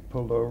honking, and I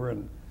pulled over,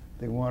 and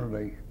they wanted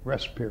a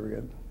rest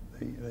period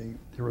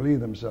to relieve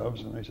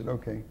themselves, and I said,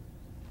 okay,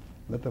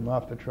 let them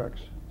off the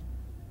trucks,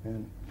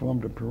 and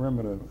formed a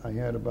perimeter. I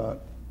had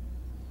about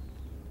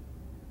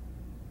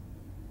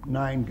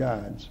 9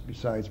 guards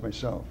besides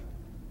myself,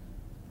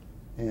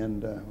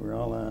 and we were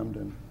all armed,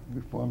 and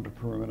we formed a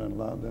perimeter and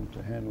allowed them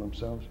to handle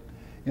themselves.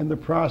 In the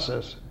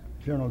process,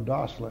 General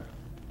Dostler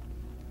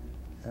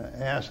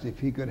asked if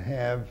he could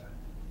have,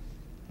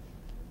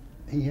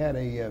 he had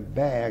a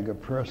bag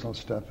of personal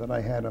stuff that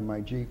I had on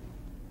my Jeep.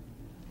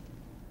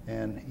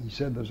 And he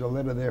said there's a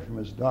letter there from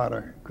his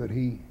daughter. Could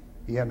he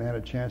hadn't had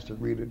a chance to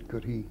read it,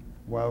 could he,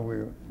 while we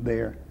were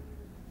there,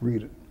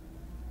 read it?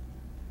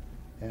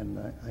 And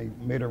I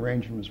made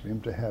arrangements for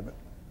him to have it.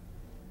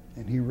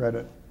 And he read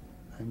it.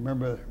 I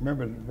remember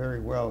it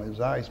very well.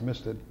 His eyes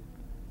misted,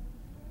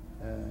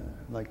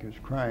 like he was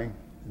crying.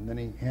 And then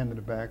he handed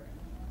it back.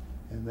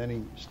 And then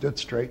he stood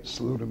straight,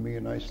 saluted me,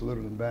 and I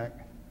saluted him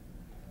back.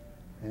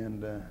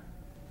 And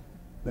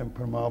then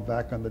put them all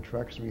back on the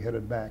trucks, and we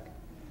headed back.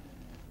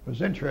 It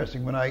was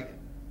interesting, when I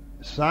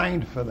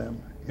signed for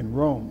them in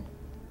Rome,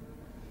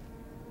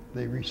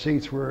 the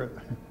receipts were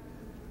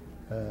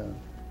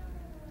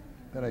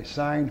that I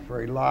signed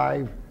for a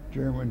live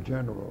German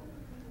general,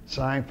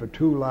 signed for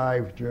 2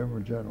 live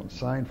German generals,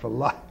 signed for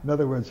live. In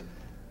other words,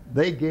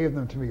 they gave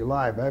them to me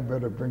live. I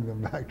better bring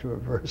them back to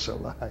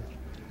Aversa live.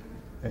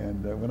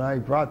 And when I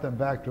brought them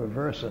back to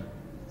Aversa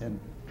and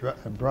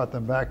brought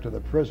them back to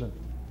the prison,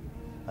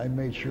 I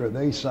made sure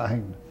they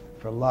signed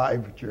for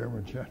live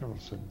German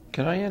generals.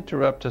 Can I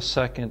interrupt a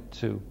second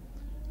to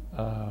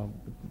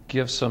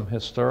give some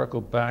historical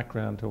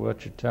background to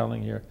what you're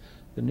telling here?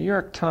 The New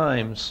York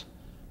Times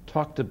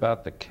talked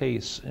about the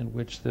case in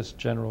which this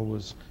general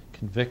was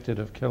convicted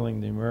of killing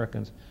the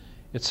Americans.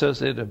 It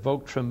says it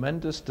evoked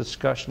tremendous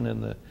discussion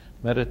in the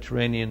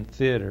Mediterranean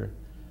theater.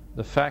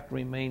 The fact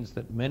remains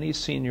that many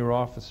senior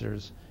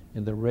officers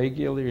in the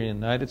regular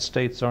United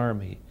States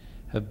Army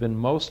have been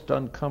most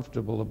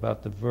uncomfortable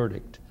about the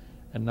verdict,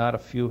 and not a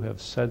few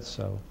have said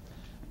so.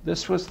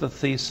 This was the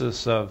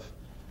thesis of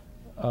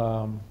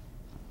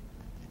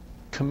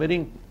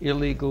committing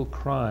illegal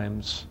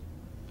crimes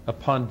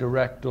upon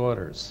direct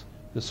orders.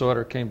 This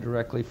order came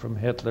directly from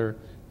Hitler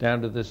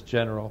down to this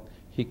general.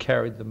 He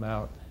carried them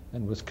out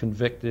and was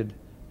convicted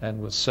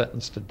and was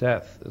sentenced to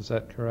death. Is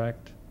that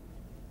correct?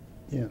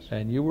 Yes.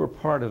 And you were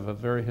part of a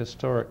very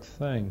historic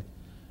thing.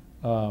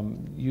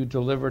 You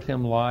delivered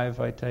him live,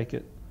 I take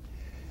it?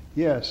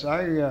 Yes,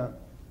 I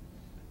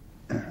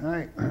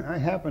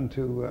happened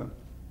to,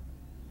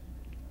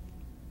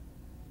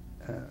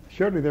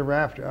 shortly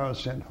thereafter, I was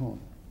sent home.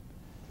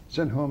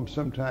 Sent home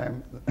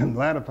sometime in the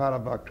latter part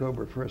of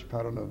October, first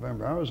part of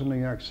November. I was in New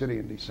York City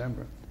in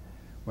December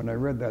when I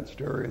read that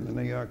story in the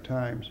New York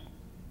Times.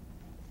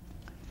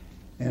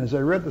 And as I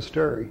read the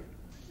story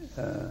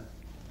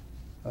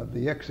of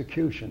the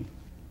execution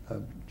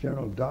of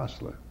General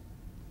Dostler,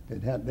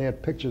 they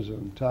had pictures of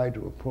him tied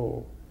to a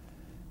pole,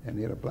 and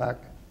he had a black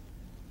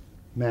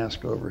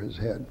mask over his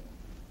head,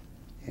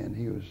 and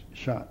he was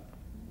shot.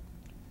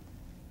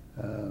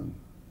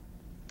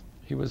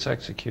 He was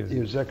executed. He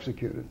was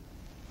executed.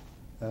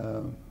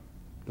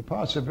 The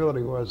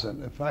possibility was that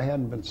if I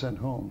hadn't been sent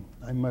home,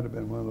 I might have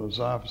been one of those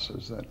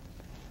officers that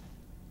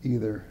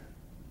either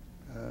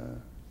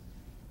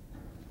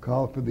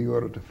called for the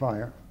order to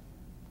fire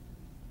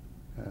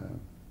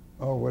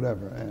or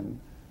whatever. And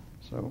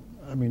so,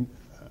 I mean,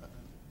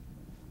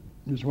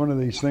 it's one of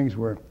these things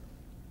where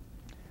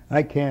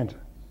I can't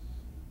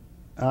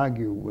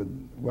argue with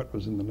what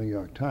was in the New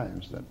York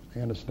Times. That I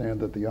understand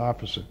that the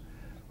officer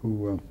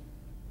who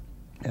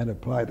had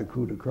applied the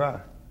coup de grace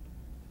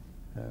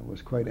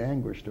was quite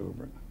anguished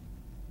over it.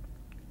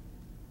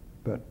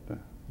 But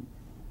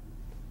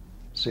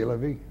c'est la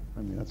vie.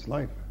 I mean, that's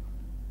life.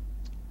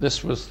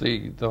 This was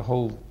the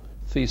whole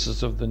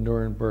thesis of the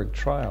Nuremberg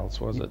trials,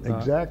 was it not?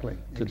 Exactly.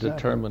 To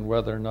determine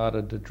whether or not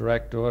a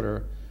direct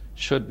order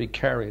should be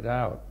carried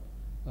out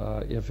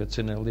if it's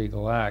an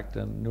illegal act.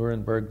 And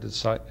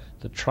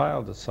the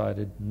trial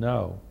decided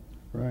no.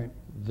 Right.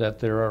 That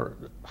there are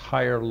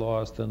higher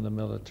laws than the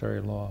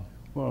military law.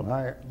 Well,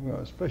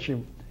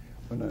 especially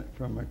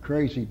from a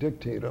crazy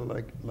dictator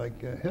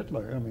like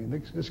Hitler. I mean,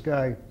 this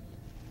guy,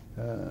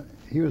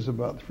 he was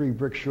about 3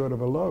 bricks short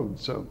of a load.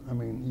 So, I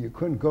mean, you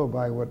couldn't go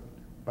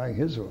by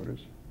his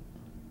orders.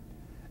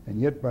 And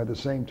yet, by the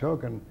same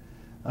token,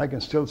 I can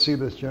still see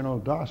this General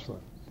Dostler.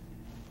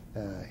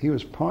 He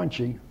was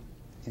paunchy,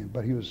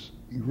 but he was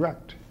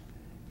erect.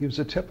 He was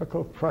a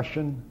typical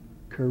Prussian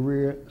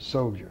career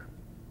soldier.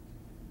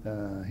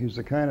 He was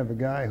the kind of a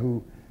guy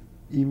who,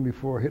 even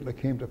before Hitler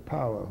came to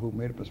power, who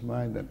made up his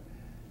mind that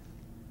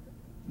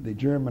the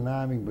German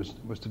army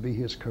was to be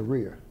his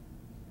career.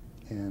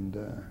 And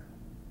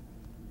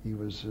he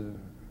was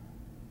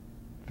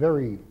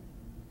very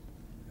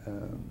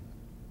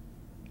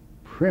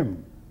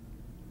prim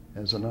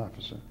as an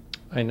officer.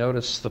 I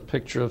noticed the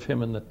picture of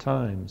him in the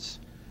Times,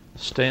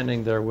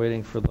 standing there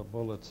waiting for the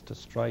bullets to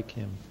strike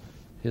him.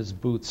 His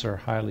boots are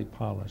highly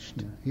polished.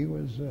 Yeah, he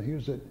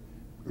was a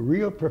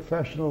real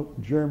professional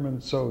German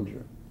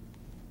soldier.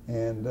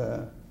 And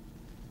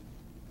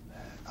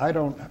I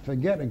don't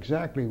forget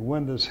exactly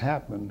when this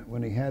happened,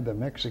 when he had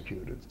them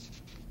executed.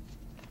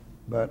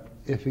 But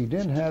if he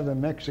didn't have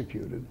them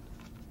executed,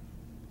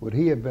 would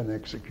he have been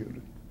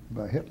executed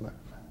by Hitler?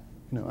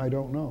 No, I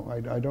don't know.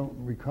 I don't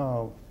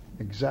recall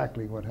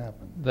exactly what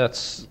happened.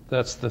 That's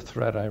the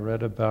thread I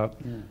read about.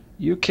 Yeah.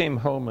 You came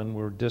home and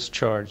were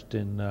discharged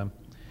in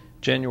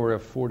January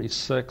of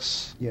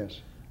 '46.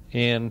 Yes.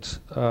 And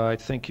I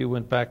think you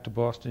went back to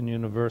Boston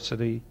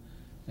University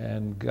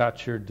and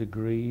got your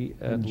degree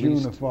in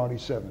June of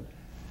 '47.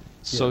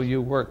 So yes.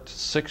 You worked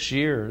 6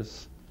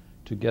 years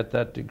to get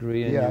that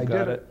degree, and you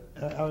got it.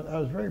 I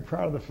was very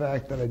proud of the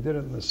fact that I did it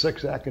in the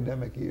 6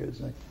 academic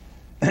years.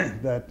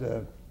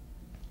 That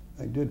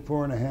I did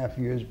 4.5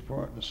 years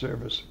before the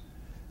service.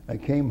 I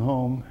came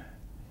home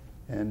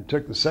and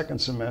took the second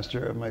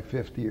semester of my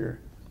 5th year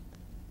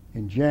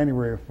in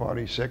January of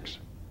 '46,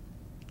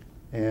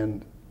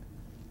 and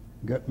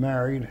got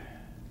married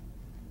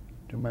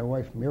to my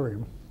wife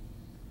Miriam.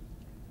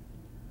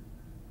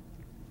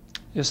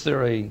 Is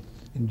there in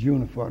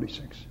June of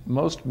 '46.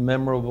 Most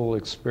memorable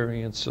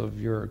experience of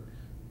your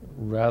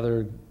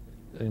rather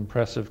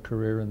impressive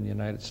career in the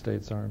United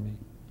States Army?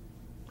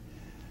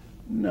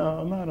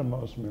 No, not a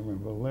most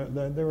memorable.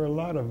 There were a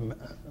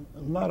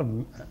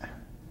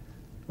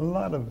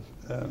lot of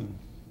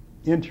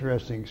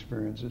interesting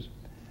experiences.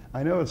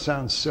 I know it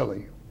sounds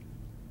silly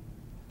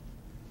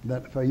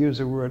that if I use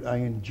the word, I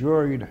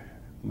enjoyed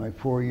my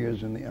 4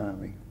 years in the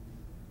Army.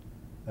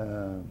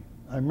 I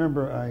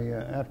remember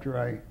after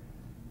I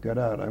got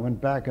out, I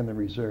went back in the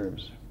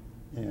reserves,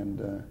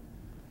 and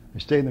I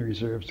stayed in the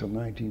reserves till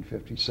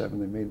 1957.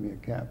 They made me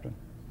a captain.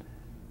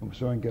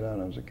 So I got out,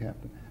 I was a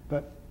captain.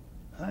 But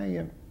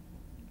I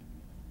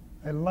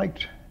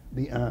liked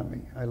the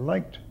Army. I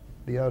liked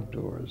the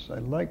outdoors. I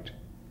liked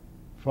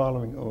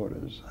following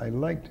orders. I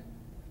liked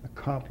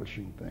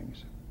accomplishing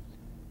things.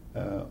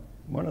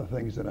 One of the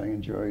things that I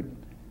enjoyed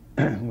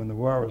when the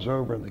war was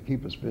over and to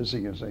keep us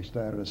busy, as I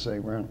started to say,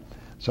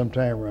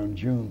 sometime around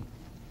June,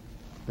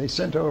 they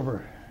sent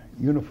over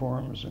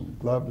uniforms and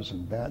gloves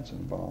and bats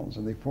and balls,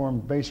 and they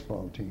formed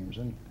baseball teams.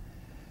 And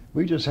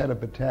We just had a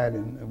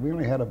battalion, and we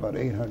only had about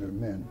 800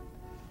 men,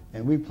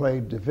 and we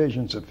played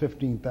divisions of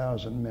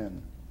 15,000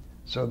 men,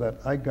 so that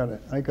I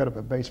got up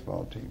a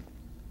baseball team,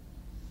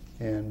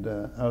 and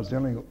I was the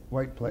only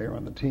white player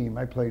on the team.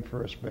 I played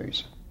first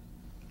base,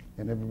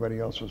 and everybody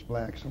else was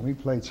blacks, and we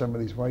played some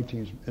of these white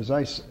teams. As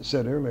I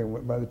said earlier,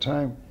 by the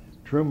time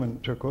Truman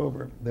took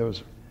over, there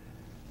was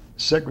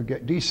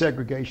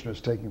desegregation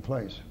was taking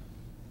place,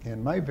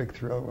 and my big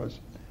thrill was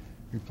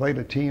we played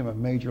a team of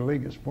major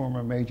leaguers,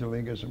 former major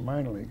leaguers and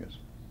minor leaguers,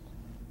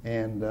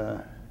 and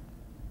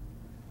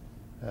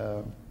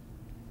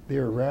they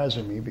were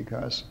razzing me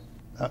because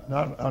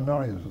not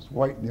only was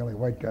white, the only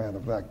white guy on the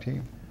black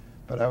team,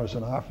 but I was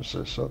an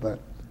officer, so that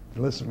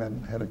the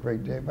listening had a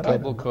great day. But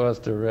double cause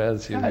to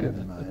razz you. I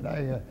didn't mind.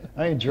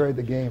 I enjoyed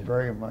the game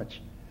very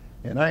much,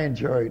 and I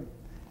enjoyed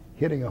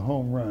hitting a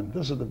home run.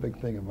 This is the big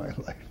thing in my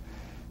life.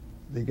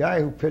 The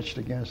guy who pitched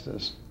against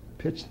us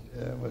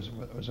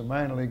was a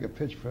minor leaguer,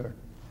 pitched for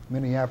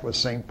Minneapolis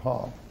St.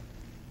 Paul.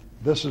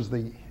 This is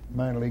the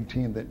minor league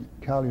team that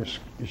Cal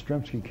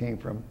Yastrzemski came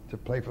from to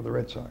play for the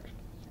Red Sox.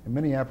 And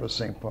Minneapolis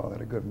St. Paul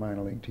had a good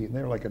minor league team.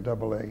 They were like a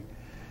AA.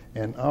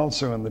 And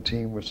also in the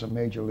team were some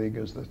major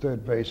leaguers. The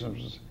third baseman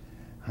was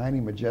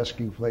Heine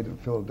Majeski, who played in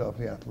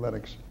Philadelphia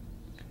Athletics,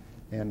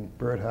 and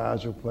Bert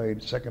Haas, who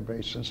played second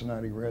base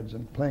Cincinnati Reds.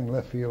 And playing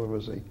left field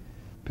was a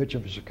pitcher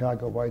for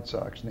Chicago White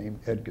Sox named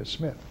Edgar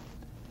Smith.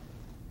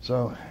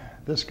 So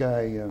this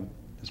guy,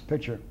 this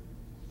pitcher,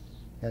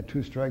 had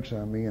 2 strikes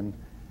on me, and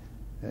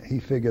he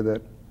figured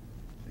that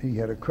he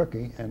had a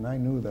cookie, and I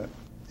knew that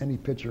any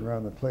pitcher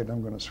around the plate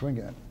I'm going to swing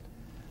at.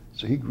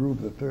 So he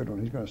grooved the third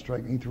one. He's going to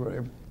strike me. He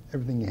threw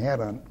everything he had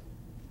on it.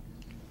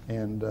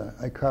 And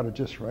I caught it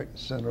just right in the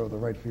center of the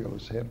right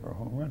fielder's head for a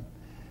home run.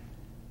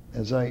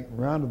 As I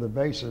rounded the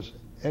bases,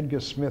 Edgar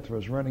Smith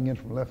was running in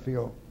from left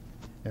field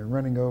and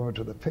running over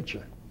to the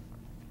pitcher.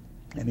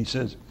 And he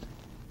says,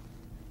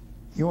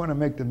 "You want to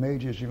make the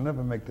majors, you'll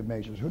never make the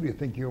majors. Who do you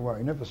think you are?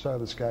 You never saw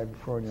this guy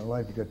before in your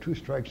life. You got 2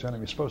 strikes on him.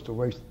 You're supposed to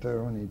waste the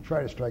third one. You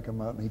try to strike him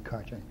out, and he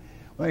caught you."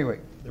 Well, anyway,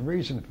 the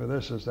reason for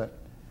this is that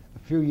a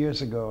few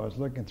years ago, I was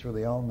looking through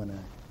the almanac,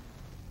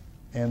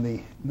 and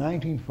the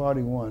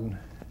 1941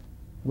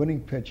 winning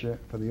pitcher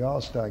for the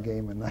All-Star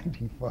game in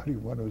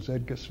 1941 was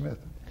Edgar Smith,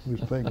 who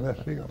was playing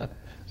left field.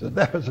 So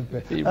that was a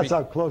big, that's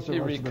how close it was to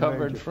the major. He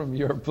recovered from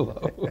your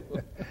blow.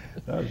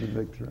 That was a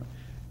big thrill.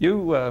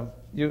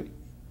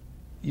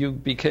 You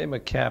became a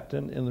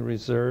captain in the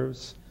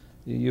reserves.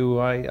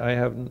 I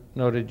have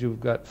noted you've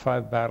got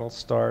 5 battle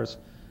stars,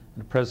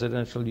 and a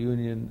Presidential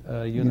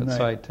Unit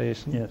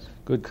Citation, yes.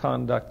 Good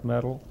Conduct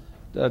Medal.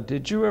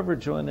 Did you ever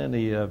join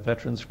any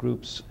veterans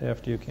groups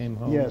after you came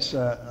home? Yes.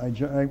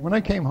 When I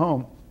came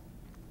home,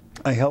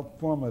 I helped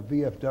form a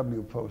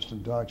VFW post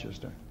in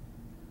Dorchester.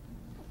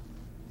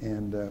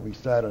 And we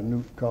started a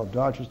new called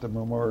Dorchester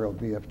Memorial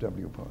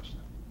VFW post.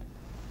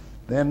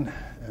 Then,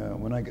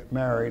 when I got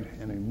married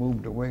and I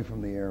moved away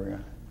from the area,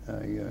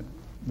 I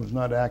was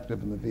not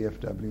active in the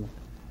VFW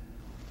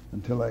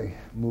until I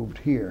moved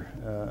here.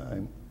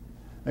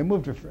 I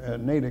moved to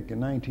Natick in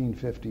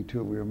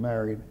 1952. We were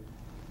married,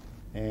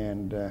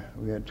 and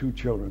we had 2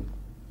 children.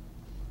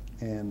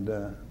 And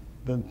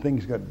then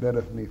things got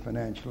better for me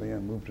financially. I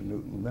moved to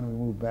Newton. Then we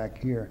moved back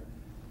here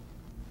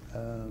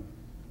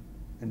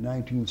in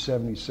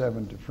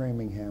 1977 to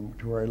Framingham,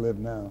 to where I live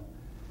now.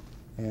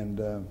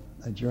 And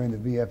I joined the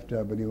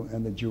VFW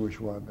and the Jewish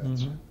War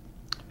Vets. Mm-hmm.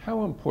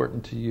 How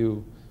important to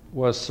you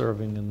was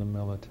serving in the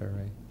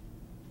military?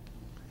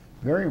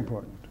 Very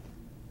important.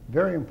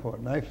 Very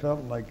important. I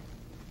felt like,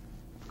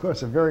 of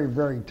course, a very,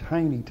 very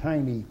tiny,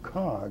 tiny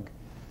cog,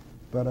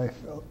 but I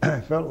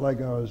felt like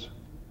I was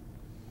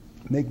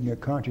making a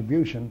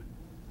contribution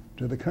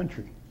to the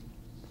country.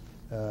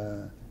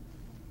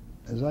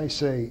 As I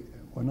say,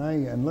 when I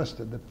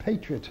enlisted, the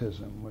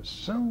patriotism was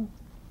so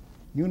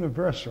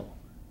universal,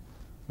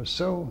 was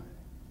so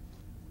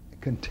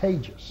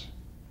contagious.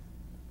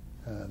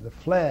 The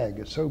flag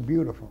is so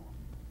beautiful.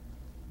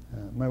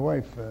 My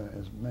wife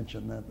has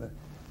mentioned that.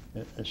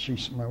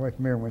 My wife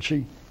Mary, when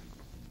she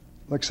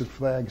looks at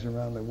flags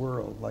around the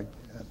world, like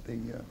at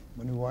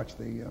when we watch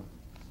the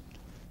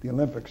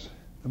Olympics,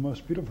 the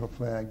most beautiful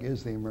flag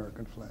is the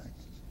American flag.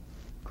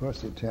 Of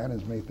course, the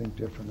Italians may think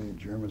differently, the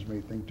Germans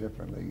may think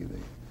differently, the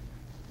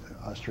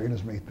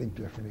Australians may think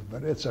differently,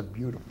 but it's a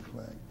beautiful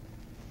flag.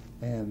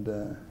 And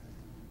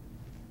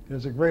it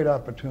is a great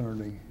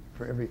opportunity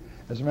for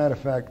as a matter of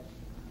fact,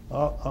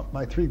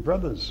 my 3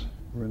 brothers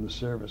were in the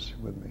service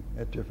with me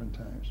at different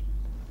times.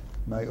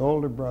 My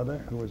older brother,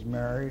 who was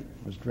married,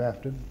 was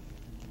drafted,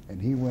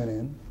 and he went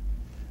in.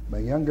 My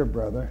younger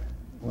brother,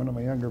 one of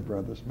my younger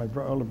brothers,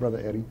 older brother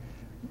Eddie,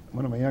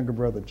 one of my younger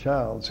brother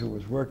Charles, who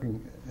was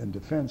working in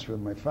defense with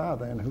my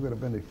father and who would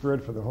have been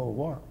deferred for the whole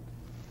war,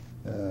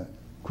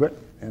 quit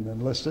and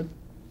enlisted,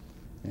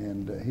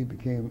 and he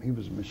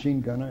was a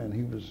machine gunner, and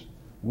he was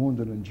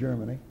wounded in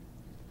Germany.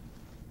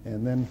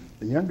 And then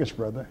the youngest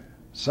brother,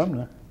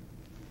 Sumner,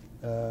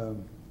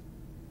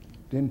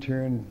 didn't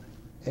turn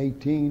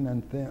 18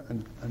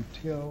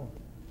 until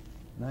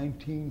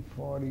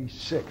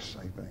 1946,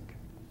 I think.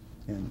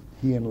 And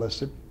he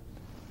enlisted,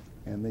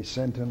 and they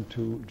sent him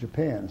to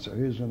Japan. So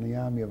he was in the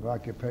Army of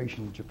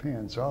Occupation in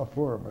Japan. So all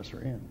four of us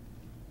are in.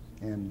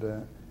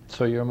 And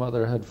so your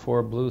mother had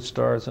 4 blue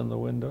stars in the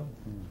window?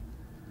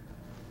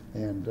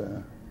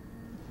 And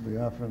we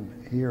often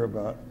hear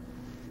about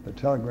the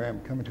telegram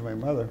coming to my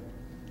mother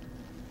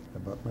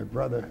about my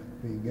brother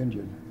being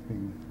injured,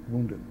 being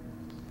wounded.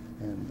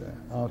 And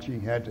all she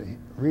had to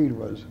read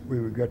was, "We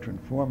regret to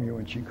inform you,"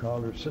 and she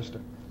called her sister,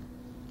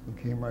 who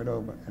came right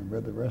over and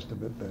read the rest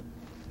of it, that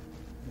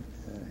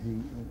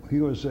he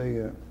was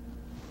in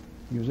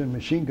a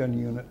machine gun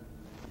unit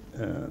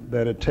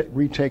that had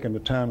retaken the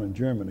town in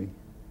Germany,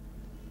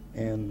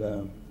 and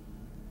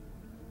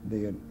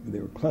they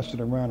were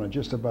clustered around and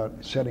just about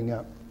setting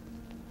up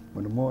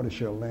when a mortar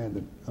shell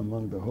landed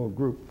among the whole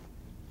group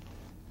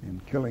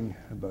and killing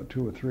about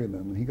 2 or 3 of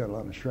them. And he got a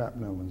lot of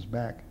shrapnel in his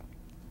back.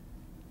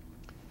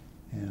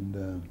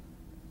 And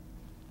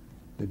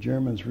the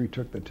Germans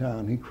retook the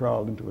town. He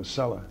crawled into a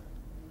cellar,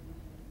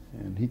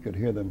 and he could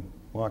hear them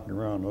walking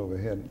around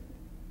overhead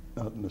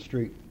out in the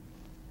street,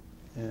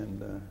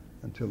 and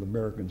until the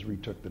Americans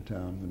retook the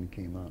town when he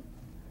came out.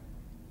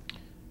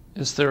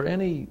 Is there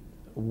any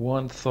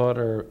one thought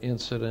or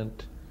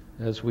incident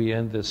as we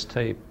end this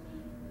tape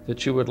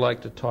that you would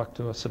like to talk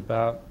to us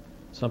about?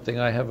 Something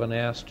I haven't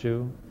asked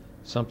you,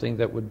 something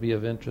that would be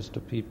of interest to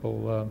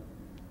people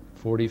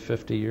 40,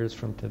 50 years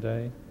from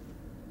today?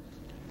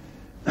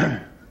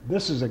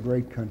 This is a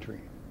great country.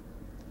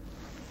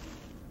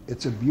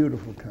 It's a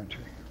beautiful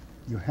country.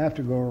 You have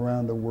to go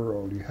around the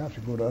world. You have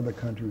to go to other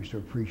countries to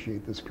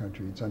appreciate this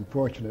country. It's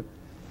unfortunate,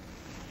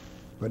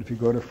 but if you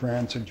go to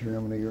France or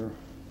Germany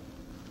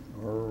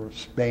or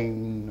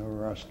Spain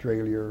or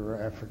Australia or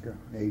Africa,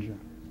 Asia,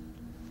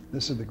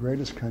 this is the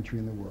greatest country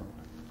in the world.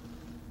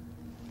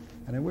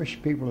 And I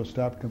wish people would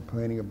stop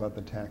complaining about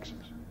the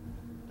taxes.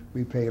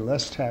 We pay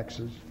less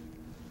taxes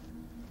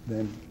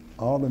than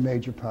all the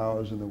major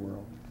powers in the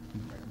world.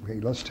 We pay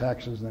less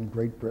taxes than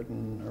Great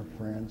Britain or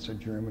France or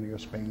Germany or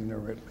Spain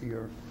or Italy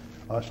or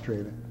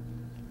Australia.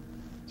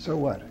 So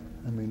what?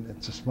 I mean,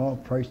 it's a small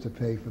price to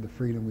pay for the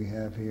freedom we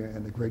have here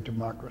and the great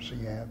democracy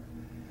you have.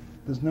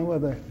 There's no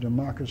other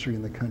democracy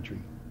in the country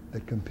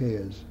that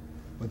compares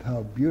with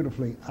how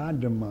beautifully our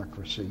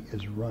democracy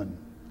is run.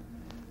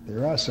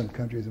 There are some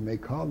countries that may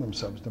call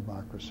themselves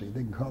democracy.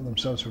 They can call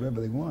themselves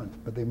whatever they want,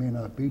 but they may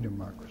not be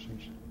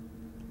democracies.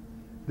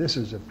 This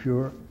is a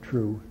pure,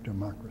 true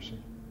democracy.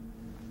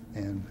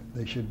 And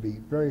they should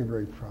be very,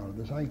 very proud of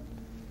this.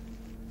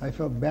 I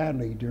felt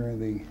badly during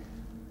the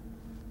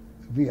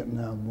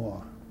Vietnam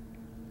War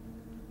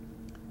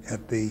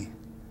at the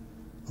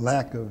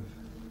lack of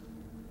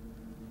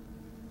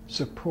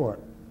support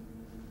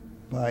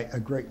by a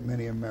great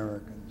many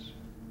Americans.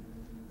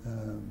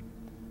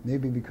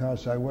 Maybe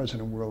because I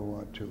wasn't in World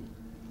War II.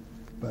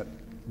 But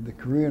the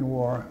Korean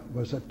War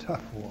was a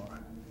tough war.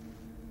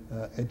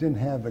 It didn't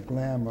have the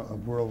glamour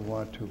of World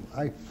War II.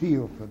 I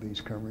feel for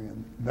these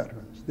Korean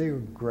veterans. They were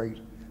great.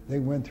 They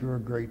went through a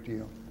great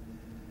deal.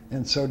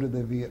 And so did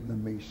the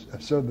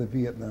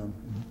Vietnam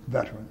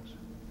veterans.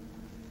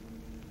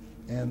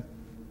 And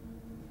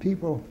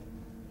people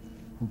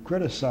who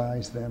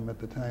criticized them at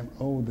the time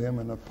owe them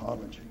an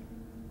apology.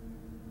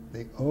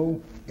 They owe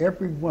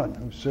everyone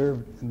who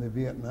served in the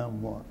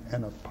Vietnam War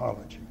an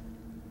apology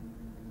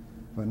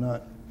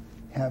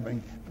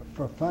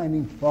for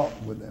finding fault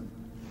with them.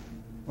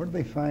 What are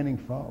they finding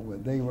fault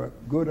with? They were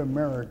good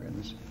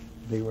Americans.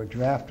 They were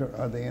drafted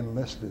or they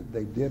enlisted.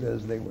 They did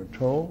as they were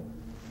told,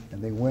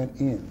 and they went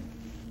in.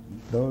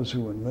 Those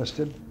who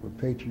enlisted were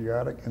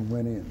patriotic and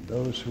went in.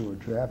 Those who were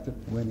drafted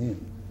went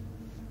in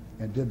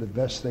and did the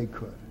best they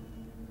could.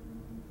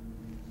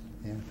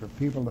 And for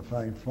people to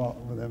find fault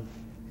with them,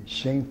 it's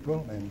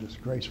shameful and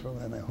disgraceful,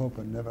 and I hope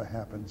it never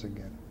happens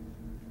again.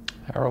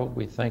 Harold,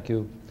 we thank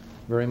you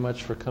very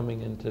much for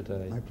coming in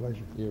today. My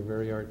pleasure. You're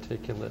very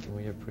articulate, and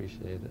we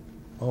appreciate it.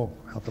 Oh,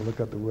 I'll have to look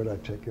up the word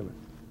articulate.